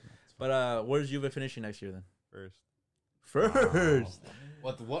 Whatever. But where's Juve finishing next year then? First. First.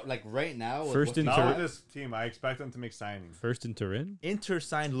 What like right now? First what's in the- Not Tur- with this team. I expect them to make signings. First in Turin, Inter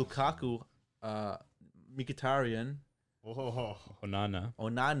signed Lukaku, Mkhitaryan, Whoa. Onana,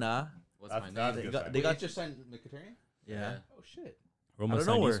 Onana. What's That's- my that's name? good They got, sign. they Wait, got just signed Mkhitaryan? yeah. Oh shit. Roma Out of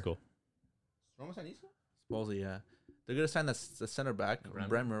nowhere. Sanisco. Roma signed Isco? Supposedly, yeah. They're gonna sign the center back, Bremer.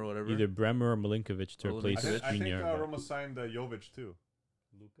 Bremer or whatever. Either Bremer or Milinkovic to Or replace Milinkovic. I think Skriniar. Roma signed Jovic too.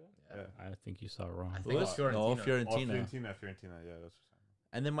 Luka? Yeah. I think you saw it wrong. I think it was What? Fiorentina. No, Oh, Fiorentina. Fiorentina. Yeah, that's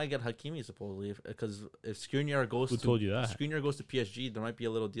what And they might get Hakimi supposedly because if Skriniar goes Who to told you that? Skriniar goes to PSG, there might be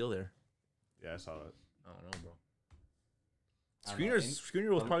a little deal there. yeah, I saw that. I don't know, bro. I don't know.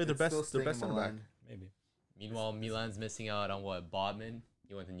 Skriniar was probably their best center back. Maybe. Meanwhile, Milan's missing out on what? Bodman.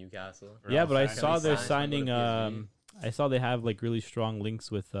 He went to Newcastle. Yeah, but I Signed saw him. they're Signed, signing. go to PSG. I saw they have like really strong links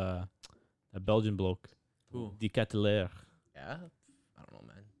with a Belgian bloke, Who? Di Catelaire. Yeah. I don't know,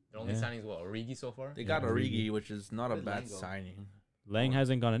 man. Their only Yeah. signings what? Origi so far. They got Yeah, Origi, Origi. which is not a Where'd bad Lang go? signing. Lang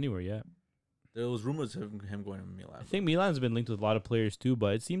hasn't gone anywhere yet. There was rumors of him going to I Milan. think Milan's been linked with a lot of players too,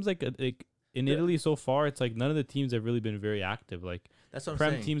 but it seems like in Italy so far, it's like none of the teams have really been very active. Like That's what I'm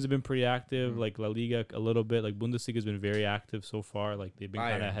Prem saying. teams have been pretty active, Mhm. like La Liga a little bit, like Bundesliga's been very active so far. Like they've been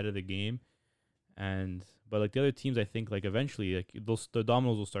kind Bayern. of ahead of the game, but like the other teams, I think like eventually like the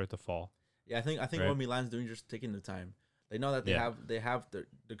dominoes will start to fall. Yeah, I think Right. what Milan's doing is just taking the time. They know that they have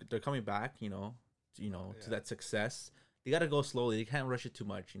they're coming back. To that success. They got to go slowly. They can't rush it too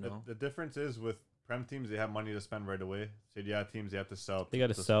much. The difference is with Prem teams, they have money to spend right away. Serie A teams, they have to sell. They got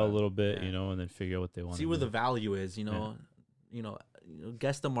to sell a spend. little bit, Yeah. and then figure out what they want. See where the value is.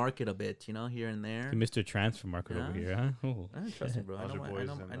 Guess the market a bit. Here and there. Mr. Transfer Market over Yeah. here, huh? Oh, Trust me, bro. I How's know your my, I boys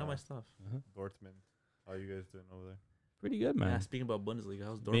know, in, I know my stuff. Dortmund. How you guys doing over there? pretty good, man. Yeah, speaking about Bundesliga,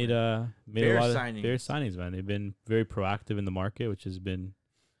 how's Made Dortmund? made Fair a lot of signings. fair signings, man. They've been very proactive in the market, which has been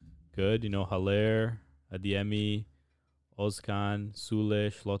good. Haller, Adiemi, Ozkan,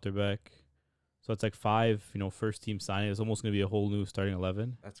 Sule, Schlotterbeck. So it's like 5, first team signings. It's almost gonna be a whole new starting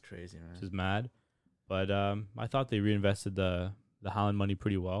 11, That's crazy, man. which is mad. But I thought they reinvested the Haaland money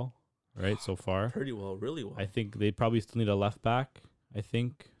pretty well, right? So far, Pretty well, really well. I think they probably still need a left back. I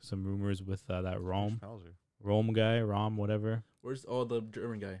think some rumors with that Rome guy, Rom, whatever. Where's the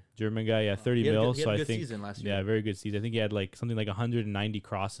German guy? German guy, yeah, 30 He had a mil. good- he had So a I good think, season last year. yeah, very good season. I think he had like something like 190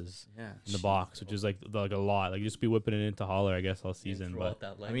 crosses Yeah. in the box, which is like a lot. Like just be whipping it into Holler, I guess, all season. But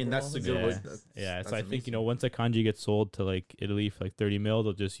I mean, that's the good yeah, one. yeah. That's So I think amazing. once Akanji gets sold to like Italy for like 30 mil,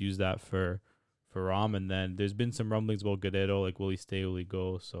 they'll just use that for Rom. And then there's been some rumblings about Guerrero, like will he stay, will he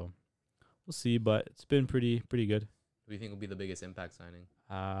go? So we'll see. But it's been pretty good. Who do you think will be the biggest impact signing?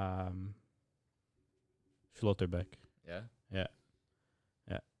 Schlotterbeck. Yeah. Yeah.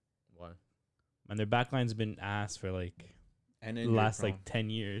 Yeah. Why? And their backline's been ass for like And the injury last prone. like 10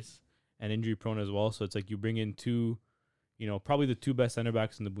 years and injury prone as well. So it's like you bring in two, probably the two best center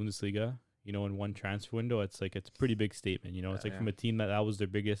backs in the Bundesliga, in one transfer window. It's like, it's a pretty big statement, It's like Yeah. from a team that was their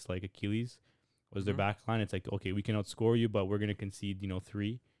biggest like Achilles was their Mhm. back line. It's like, okay, we can outscore you, but we're going to concede,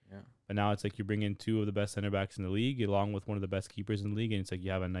 3. Yeah. But now it's like you bring in two of the best center backs in the league along with one of the best keepers in the league. And it's like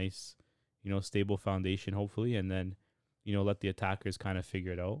you have a nice, stable foundation, hopefully. And then, let the attackers kind of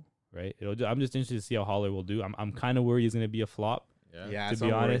figure it out. Right. I'm just interested to see how Haller will do. I'm kind of worried he's going to be a flop. Yeah. Yeah. To that's be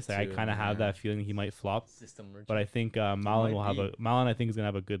what I'm worried honest, I too, kind of have yeah. that feeling he might flop. System merchant. But I think Malin might will have be. Malin. I think is gonna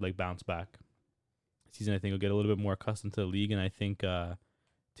have a good like bounce back season. I think he'll get a little bit more accustomed to the league, and I think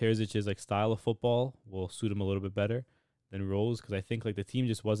Terzic's like style of football will suit him a little bit better than Rose because I think like the team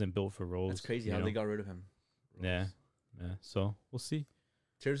just wasn't built for Rose. That's crazy you how know? they got rid of him. Yeah. Yeah. So we'll see.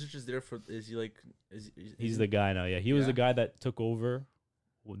 Terzic is there for. Is he like? He's the guy now. Yeah, he was the Yeah. guy that took over.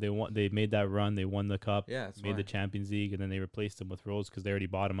 They made that run. They won the cup. Yeah. That's made why. the Champions League, and then they replaced him with Rose because they already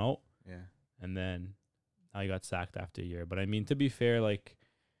bought him out. Yeah. And then now he got sacked after a year. But I mean, to be fair, like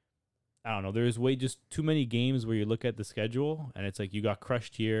I don't know, there's just too many games where you look at the schedule and it's like you got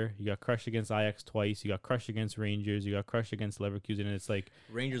crushed here, you got crushed against Ajax twice, you got crushed against Rangers, you got crushed against Leverkusen, and it's like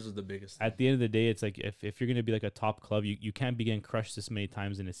Rangers was the biggest. at the end of the day, it's like if you're gonna be like a top club, you can't be getting crushed this many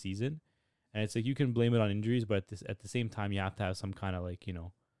times in a season. And it's like you can blame it on injuries, but at the same time you have to have some kind of like,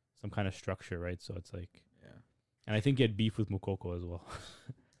 some kind of structure, right? So it's like Yeah. and I think he had beef with Mukoko as well.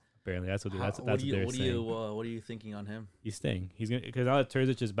 Apparently, that's what that's what they're saying. What are you thinking on him? He's staying. He's gonna because now that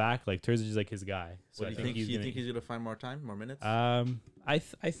Terzic is back, like Terzic is like his guy. So What I do you think? he's You gonna, think he's gonna find more time, more minutes? I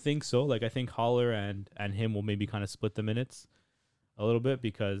think so. Like I think Haller and him will maybe kind of split the minutes a little bit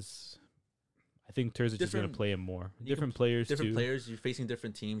because I think Terzic is gonna Different- play him more. you Different can- players different too. players. You're facing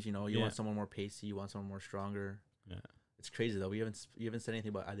different teams. You Yeah. want someone more pacey. You want someone more stronger. Yeah. It's crazy though. You haven't said anything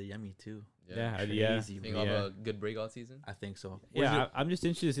about Adeyemi too. Yeah, Crazy, yeah. Think bro. of Yeah. a good breakout season. I think so. Yeah, I'm just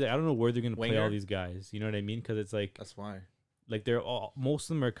interested to see. Like, I don't know where they're gonna play all Winger? these guys. You know what I mean? Because it's like That's why. they're all most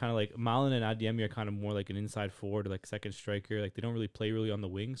of them are kind of like Malin and Adeyemi are kind of more like an inside forward or like second striker. Like they don't really play really on the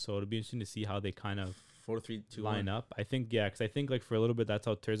wing. So it'll be interesting to see how they kind of 4-3-2 line up. I think because I think like for a little bit that's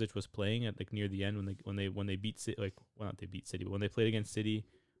how Terzic was playing at like near the end when they beat City, like well not they beat City, but when they played against City,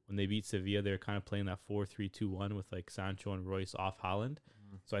 when they beat Sevilla, they're kind of playing that 4-3-2-1 with like Sancho and Royce off Haaland.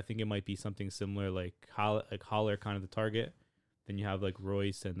 So I think it might be something similar like Haller kind of the target. Then you have like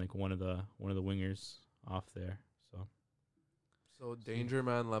Royce and like one of the wingers off there. So danger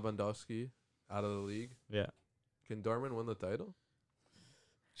man Lewandowski out of the league. Yeah. Can Dortmund win the title?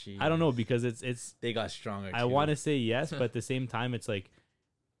 I don't know because it's They got stronger. I want to say yes, but at the same time, it's like,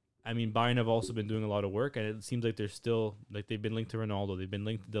 I mean, Bayern have also been doing a lot of work, and it seems like they're still like they've been linked to Ronaldo, they've been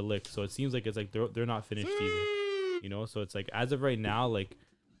linked to De Ligt, so it seems like it's like they're not finished either, So it's like as of right now, like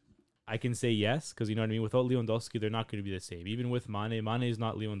I can say yes because you know what I mean. Without Lewandowski, they're not going to be the same. Even with Mane is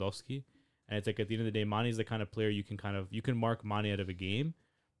not Lewandowski, and it's like at the end of the day, Mane is the kind of player you can mark Mane out of a game,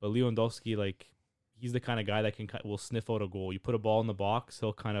 but Lewandowski like. He's the kind of guy that will sniff out a goal. You put a ball in the box,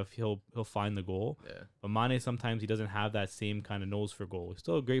 he'll find the goal. Yeah. But Mane sometimes he doesn't have that same kind of nose for goal. He's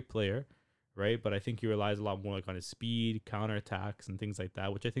still a great player, right? But I think he relies a lot more like on his speed, counterattacks, and things like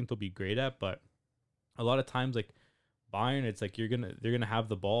that, which I think they'll be great at. But a lot of times, like Bayern, it's like they're gonna have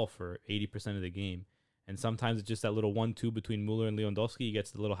the ball for 80% of the game, and sometimes it's just that little 1-2 between Muller and Lewandowski. He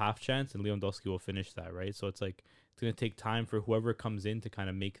gets the little half chance, and Lewandowski will finish that, right? So it's like it's gonna take time for whoever comes in to kind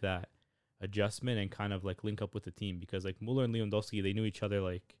of make that adjustment and kind of like link up with the team because like Muller and Lewandowski they knew each other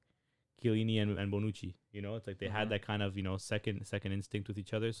like Chiellini and Bonucci, it's like they had that kind of second instinct with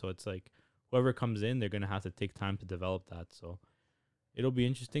each other, so it's like whoever comes in they're gonna have to take time to develop that, so it'll be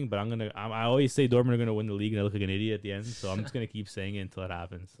interesting. But I always say Dortmund are gonna win the league and I look like an idiot at the end, so I'm just gonna keep saying it until it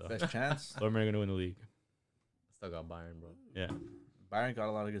happens. So Best chance. Dortmund are gonna win the league. Still got Bayern, bro. Yeah, Bayern got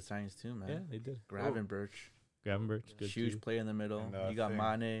a lot of good signings too, man. yeah, they did. Gravenberch, Gravenberch, good huge too. player in the middle. And, you got thing.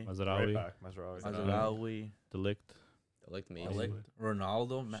 Mane, Mazraoui, Right back, Mazraoui. Mazraoui, De Ligt. I like maybe.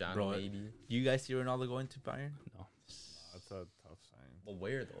 Ronaldo. Shano Bro, maybe. do you guys see Ronaldo going to Bayern? No, That's a tough sign. But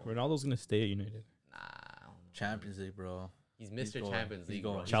where though? Ronaldo's gonna stay at United. Nah. I don't know. Champions League, bro. He's Mr. going. Champions He's League,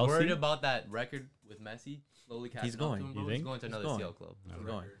 going. bro. He's Chelsea? worried about that record with Messi slowly catching He's up going. to him, You bro. think? He's going to He's another going. CL club. He's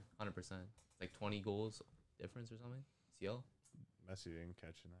going. 100%. Like 20 goals difference or something. CL? Messi ain't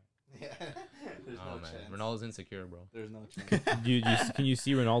catching that. Yeah. There's Oh, no man. chance. Ronaldo's insecure, bro. There's no chance. Can you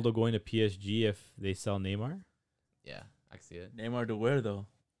see Ronaldo going to PSG if they sell Neymar? Yeah, I can see it. Neymar to where though?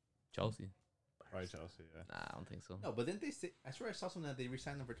 Chelsea? Probably Chelsea, yeah. Nah, I don't think so. No, but didn't they say? I swear I saw something that they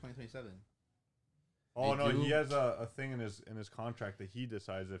re-signed him for 2027. Oh They no, do. he has a thing in his contract that he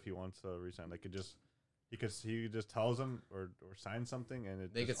decides if he wants to resign. Like he just tells him or sign something and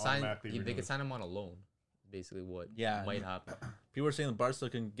it They could just sign. automatically They could renews. sign him on a loan. Basically, what Yeah. might happen. People were saying the Barca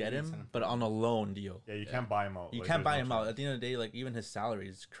can get They him, sign him but for- on a loan deal. Yeah, you Yeah. can't buy him out. You Like, can't there's buy no him out. chance. At the end of the day, like even his salary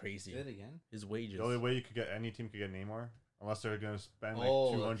is crazy. Say it again. His wages. The only way you could get any team could get Neymar unless they're gonna spend like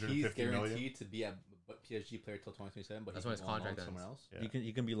Oh, 250 he's million. guaranteed to be a PSG player till 2027, but That's he when can his go on loan contract to somewhere ends. else. Yeah.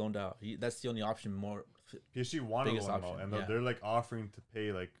 He can be loaned out. That's the only option. More PSG want to biggest loan him out, option, and yeah. they're like offering to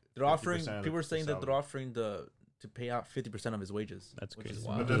pay like they're 50% offering. of the- People are the saying that they're salary. offering to pay out 50% of his wages. That's which is crazy.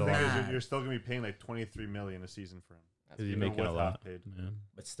 wild. But the That's a thing lot. is, you're still gonna be paying like 23 million a season for him. That's Because he's Even making a with lot. half paid. Yeah.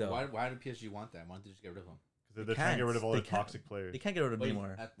 But still, Why do PSG want that? Why don't they just get rid of him? Because They they're trying to get rid of all can't. the They can't. toxic players. they can't get rid of But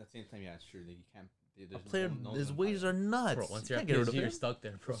Neymar. at the same time, yeah, it's true that you can't. A There's player, no one's his gonna wages buy are him. nuts. Bro, once You you're can't at get rid of PSG, you're him. stuck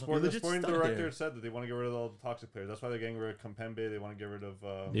there, bro. The You're legit sporting stuck director there. said that they want to get rid of all the toxic players. That's why they're getting rid of Kempembe. They want to get rid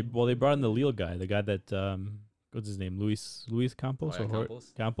of. They brought in the Lille guy, the guy that what's his name, Luis Campos Oh, yeah, or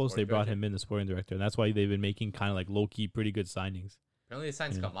Campos. Campos. They Sporting brought director. him in, the sporting director, and that's why they've been making kind of like low key pretty good signings. Apparently, they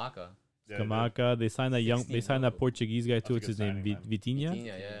signed Yeah. Scamacca. Yeah, they did. Kamaka, they signed that 16 signed that mil. Portuguese guy That's too. a What's his good name? signing, man. Vitinha.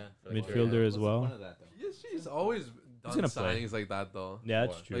 Vitinha, yeah. Midfielder as What's the well. point of that, though? PSG's always done gonna play. signings like that though. Yeah,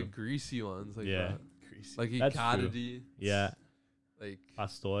 that's What? true. Like greasy ones like Yeah. that. Greasy. Like That's true. Icardi. Yeah, Like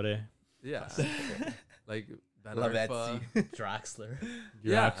Pastore, yeah. like Lavezzi. Benarfa. Draxler.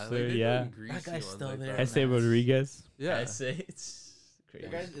 Yeah, Draxler, they're yeah. doing greasy That guy's ones still like there, that. man. Jesse Rodriguez. Yeah. I say it's crazy.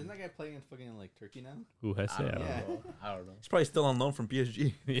 That guy, isn't that guy playing in fucking like Turkey now? Who Jesse? I don't know, Yeah. bro. I don't know. He's probably still on loan from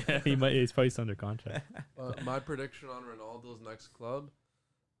PSG. Yeah, he might. He's probably still under contract. My prediction on Ronaldo's next club,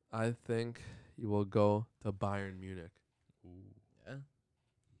 I think he will go to Bayern Munich. Yeah.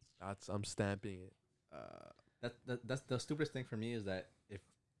 I'm stamping it. That's the stupidest thing for me is that if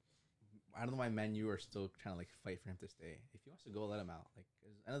I don't know why Man U are still trying to like fight for him to stay. If he wants to go, let him out. Like at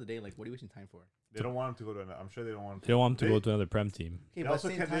the end of the day, like what are you wasting time for? They don't want him to go to. I'm sure they don't want him. They don't want him to They- go to another Prem team. Okay, They but at also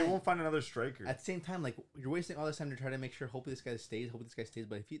the same can't. time, They won't find another striker. at the same time, like you're wasting all this time to try to make sure. Hopefully this guy stays. Hopefully this guy stays.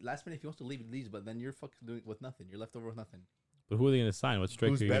 But if he last minute if he wants to leave, he leaves. But then you're fucking doing with nothing. You're left over with nothing. But who are they going to sign? What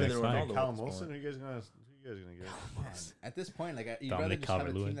striker Who's are you better going to than sign? Ronaldo? Callum at this Wilson. point? Who you guys gonna get? Man, at this point, like you'd Dominic rather just have a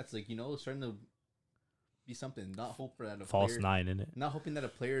Calvert-Lewin. team that's like starting to be something. Not hope for that a False player, nine in it. not hoping that a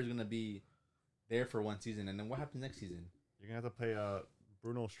player is gonna be there for one season, and then what happens next season? You're gonna have to play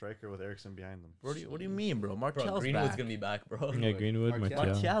Bruno striker with Ericsson behind them. What do you mean, bro? Bro, Martial's Greenwood's back. gonna be back, bro. Yeah, Greenwood, Martial.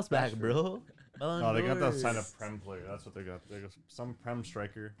 Martial. Martial's back, Rashford. bro. No, they got to sign a Prem player. That's what they got. They got some Prem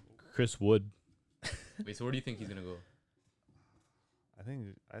striker. Chris Wood. Wait, so where do you think he's gonna go? I think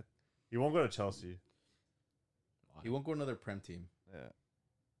he won't go to Chelsea. He won't go to another Prem team. Yeah.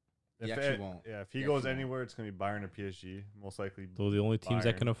 He actually won't. Yeah, if he He goes actually won't. anywhere, it's gonna be Bayern or PSG. Most likely. Those are the only teams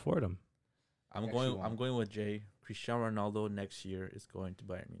that Bayern. can afford him. I'm Actually going. won't. I'm going with Jay. Cristiano Ronaldo next year is going to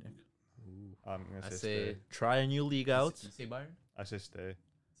Bayern Munich. I'm gonna I say, say stay. Try a new league out. You say Bayern? I say stay.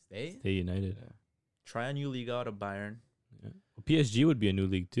 Stay? Stay United. Try a new league out of Bayern. Yeah. Well, PSG would be a new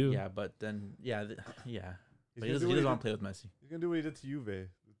league too. Yeah, but then yeah. He's But gonna he do doesn't what he want to did- play with Messi. He's gonna do what he did to Juve.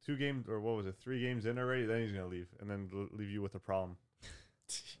 2 games or what was it? 3 games in already. Then he's gonna leave and then leave you with a problem.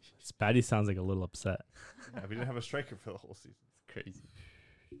 Spatty sounds like a little upset. Yeah, we didn't have a striker for the whole season. Crazy.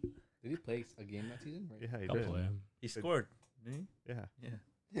 Did he play a game that season? Right? Yeah, he Couple, did. yeah. He scored. didn't Yeah,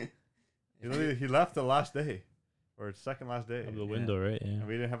 he? Yeah. he left the last day or second last day, Of the window, right? Yeah. and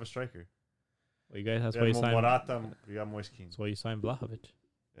we didn't have a striker. Well, you guys, that's We why you had signed. Morata. We got Moise Kean. That's why you signed Vlahovic.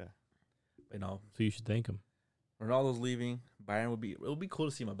 You know, So you should thank him. Ronaldo's leaving. Bayern would be. It would be cool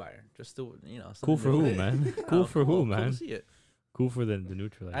to see him at Bayern. Just to Cool something for new. who, man? Cool for who, Cool man? to see it. Cool for the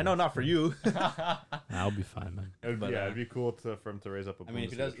neutral. I know, not for you. I'll be fine, man. It'd But, it'd be cool for him to raise up a I mean,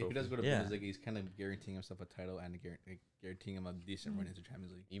 if he Bundesliga does, trophy. go to Yeah. Bundesliga, he's kind of guaranteeing himself a title and guaranteeing him a decent run into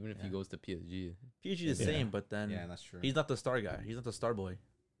Champions League. Even if he Yeah. goes to PSG. PSG is the Yeah. same, but then Yeah, that's true. he's not the star guy. He's not the star boy.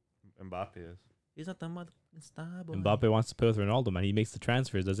 Mbappe is. He's not the motherfucking star boy. Mbappe wants to play with Ronaldo, man. He makes the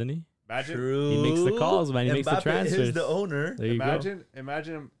transfers, doesn't he? Imagine, True. He makes the calls, man. He makes the Mbappe transfers. is the owner. There you go.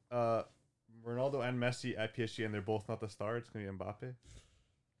 imagine Ronaldo and Messi at PSG, and they're both not the star. It's gonna be Mbappe.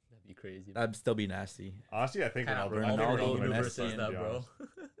 That'd be crazy. That'd still be nasty. Honestly, I think Kinda Ronaldo. Ronaldo I think Ronaldo Ronaldo might be the universe star, is to that, be bro. honest.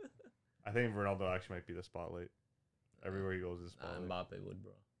 I think Ronaldo actually might be the spotlight. Everywhere he goes is the spotlight. Mbappe would,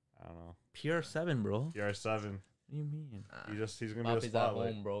 bro. I don't know. PR7, bro. CR7. What do you mean? He's gonna be the Mbappe's at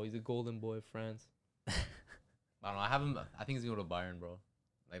spotlight. home, bro. He's a golden boy of France. I don't know. I think he's gonna go to Bayern, bro.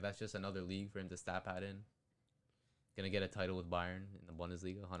 Like that's just another league for him to stat pad in. Gonna get a title with Bayern in the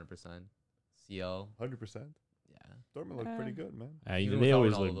Bundesliga, 100%. CL, 100%. yeah. Dortmund look pretty good, man. Even They without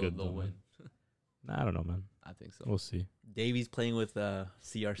always Ronaldo, look good, they'll though, win. man. Nah, I don't know, man. I think so. We'll see. Davies playing with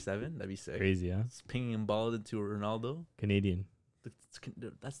CR7. That'd be sick. Crazy, huh? Just pinging ball into Ronaldo. Canadian.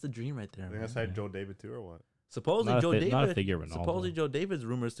 That's the dream right there. I think Man. that's like Joe David too, or what? Supposedly Not Joe if they- not if David. they get Ronaldo. Supposedly Joe David's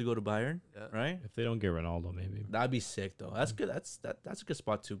rumors to go to Bayern, Yeah. right? If they don't get Ronaldo, maybe. That'd be sick though. That's good. That's a good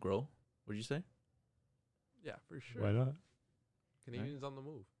spot to grow. What'd you say? Yeah, for sure. Why not? Canadians on the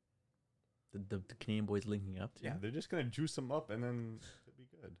move. The Canadian boys linking up too. Yeah, they're just gonna juice him up and then it'll be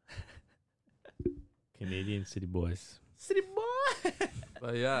good. Canadian City Boys. City boy.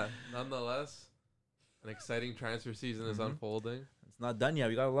 But yeah, nonetheless, an exciting transfer season is Mhm. unfolding. It's not done yet.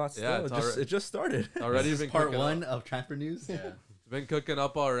 We got a lot still. Yeah, it's It just started. Already This is been part cooking one up. of transfer news. Yeah. It's been cooking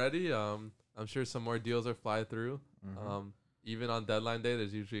up already. I'm sure some more deals are fly through. Mhm. Even on deadline day,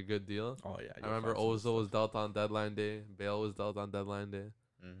 there's usually a good deal. Oh yeah. I remember Ozil was dealt on deadline day. Bale was dealt on deadline day.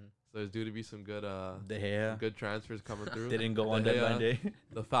 Mm-hmm. So there's due to be some good De Gea good transfers coming through. didn't go De on Gea, deadline day.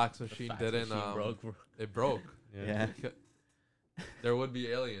 The fax machine didn't. broke, bro. It broke. Yeah. There would be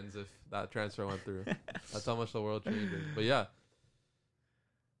aliens if that transfer went through. That's how much the world changes. But yeah,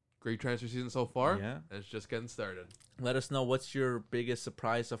 great transfer season so far. Yeah. And it's just getting started. Let us know what's your biggest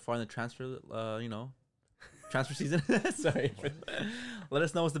surprise so far in the transfer. Transfer season. Sorry. Let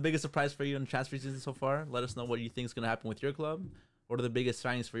us know what's the biggest surprise for you in the transfer season so far. Let us know what you think is gonna happen with your club. What are the biggest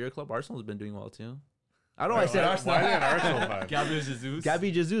signings for your club? Arsenal's been doing well too. I don't know. I said Arsenal. Why are you an Arsenal fan? Gabriel Jesus.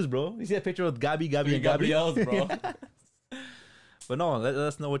 Gabby Jesus, bro. You see that picture with Gabby, and Gabby? Gabriels, bro. But no, let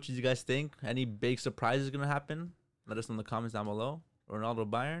us know what you guys think. Any big surprises gonna happen? Let us know in the comments down below. Ronaldo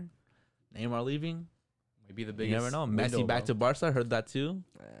Bayern, Neymar leaving. Maybe the You biggest. never know. window, Messi back bro. to Barca. I heard that too.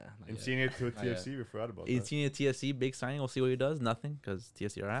 Not yet. Insigne to a Not yet. TFC. We forgot about that. 18 at TSC, big signing. We'll see what he does. Nothing, because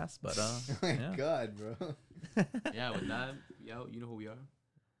TSC are ass. But Oh my yeah. god, bro. Yeah, with that, we out. You know who we are.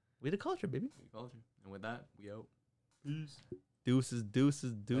 We the culture, baby. We culture. And with that, we out. Deuces,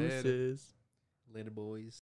 deuces, Later. deuces. Later, boys.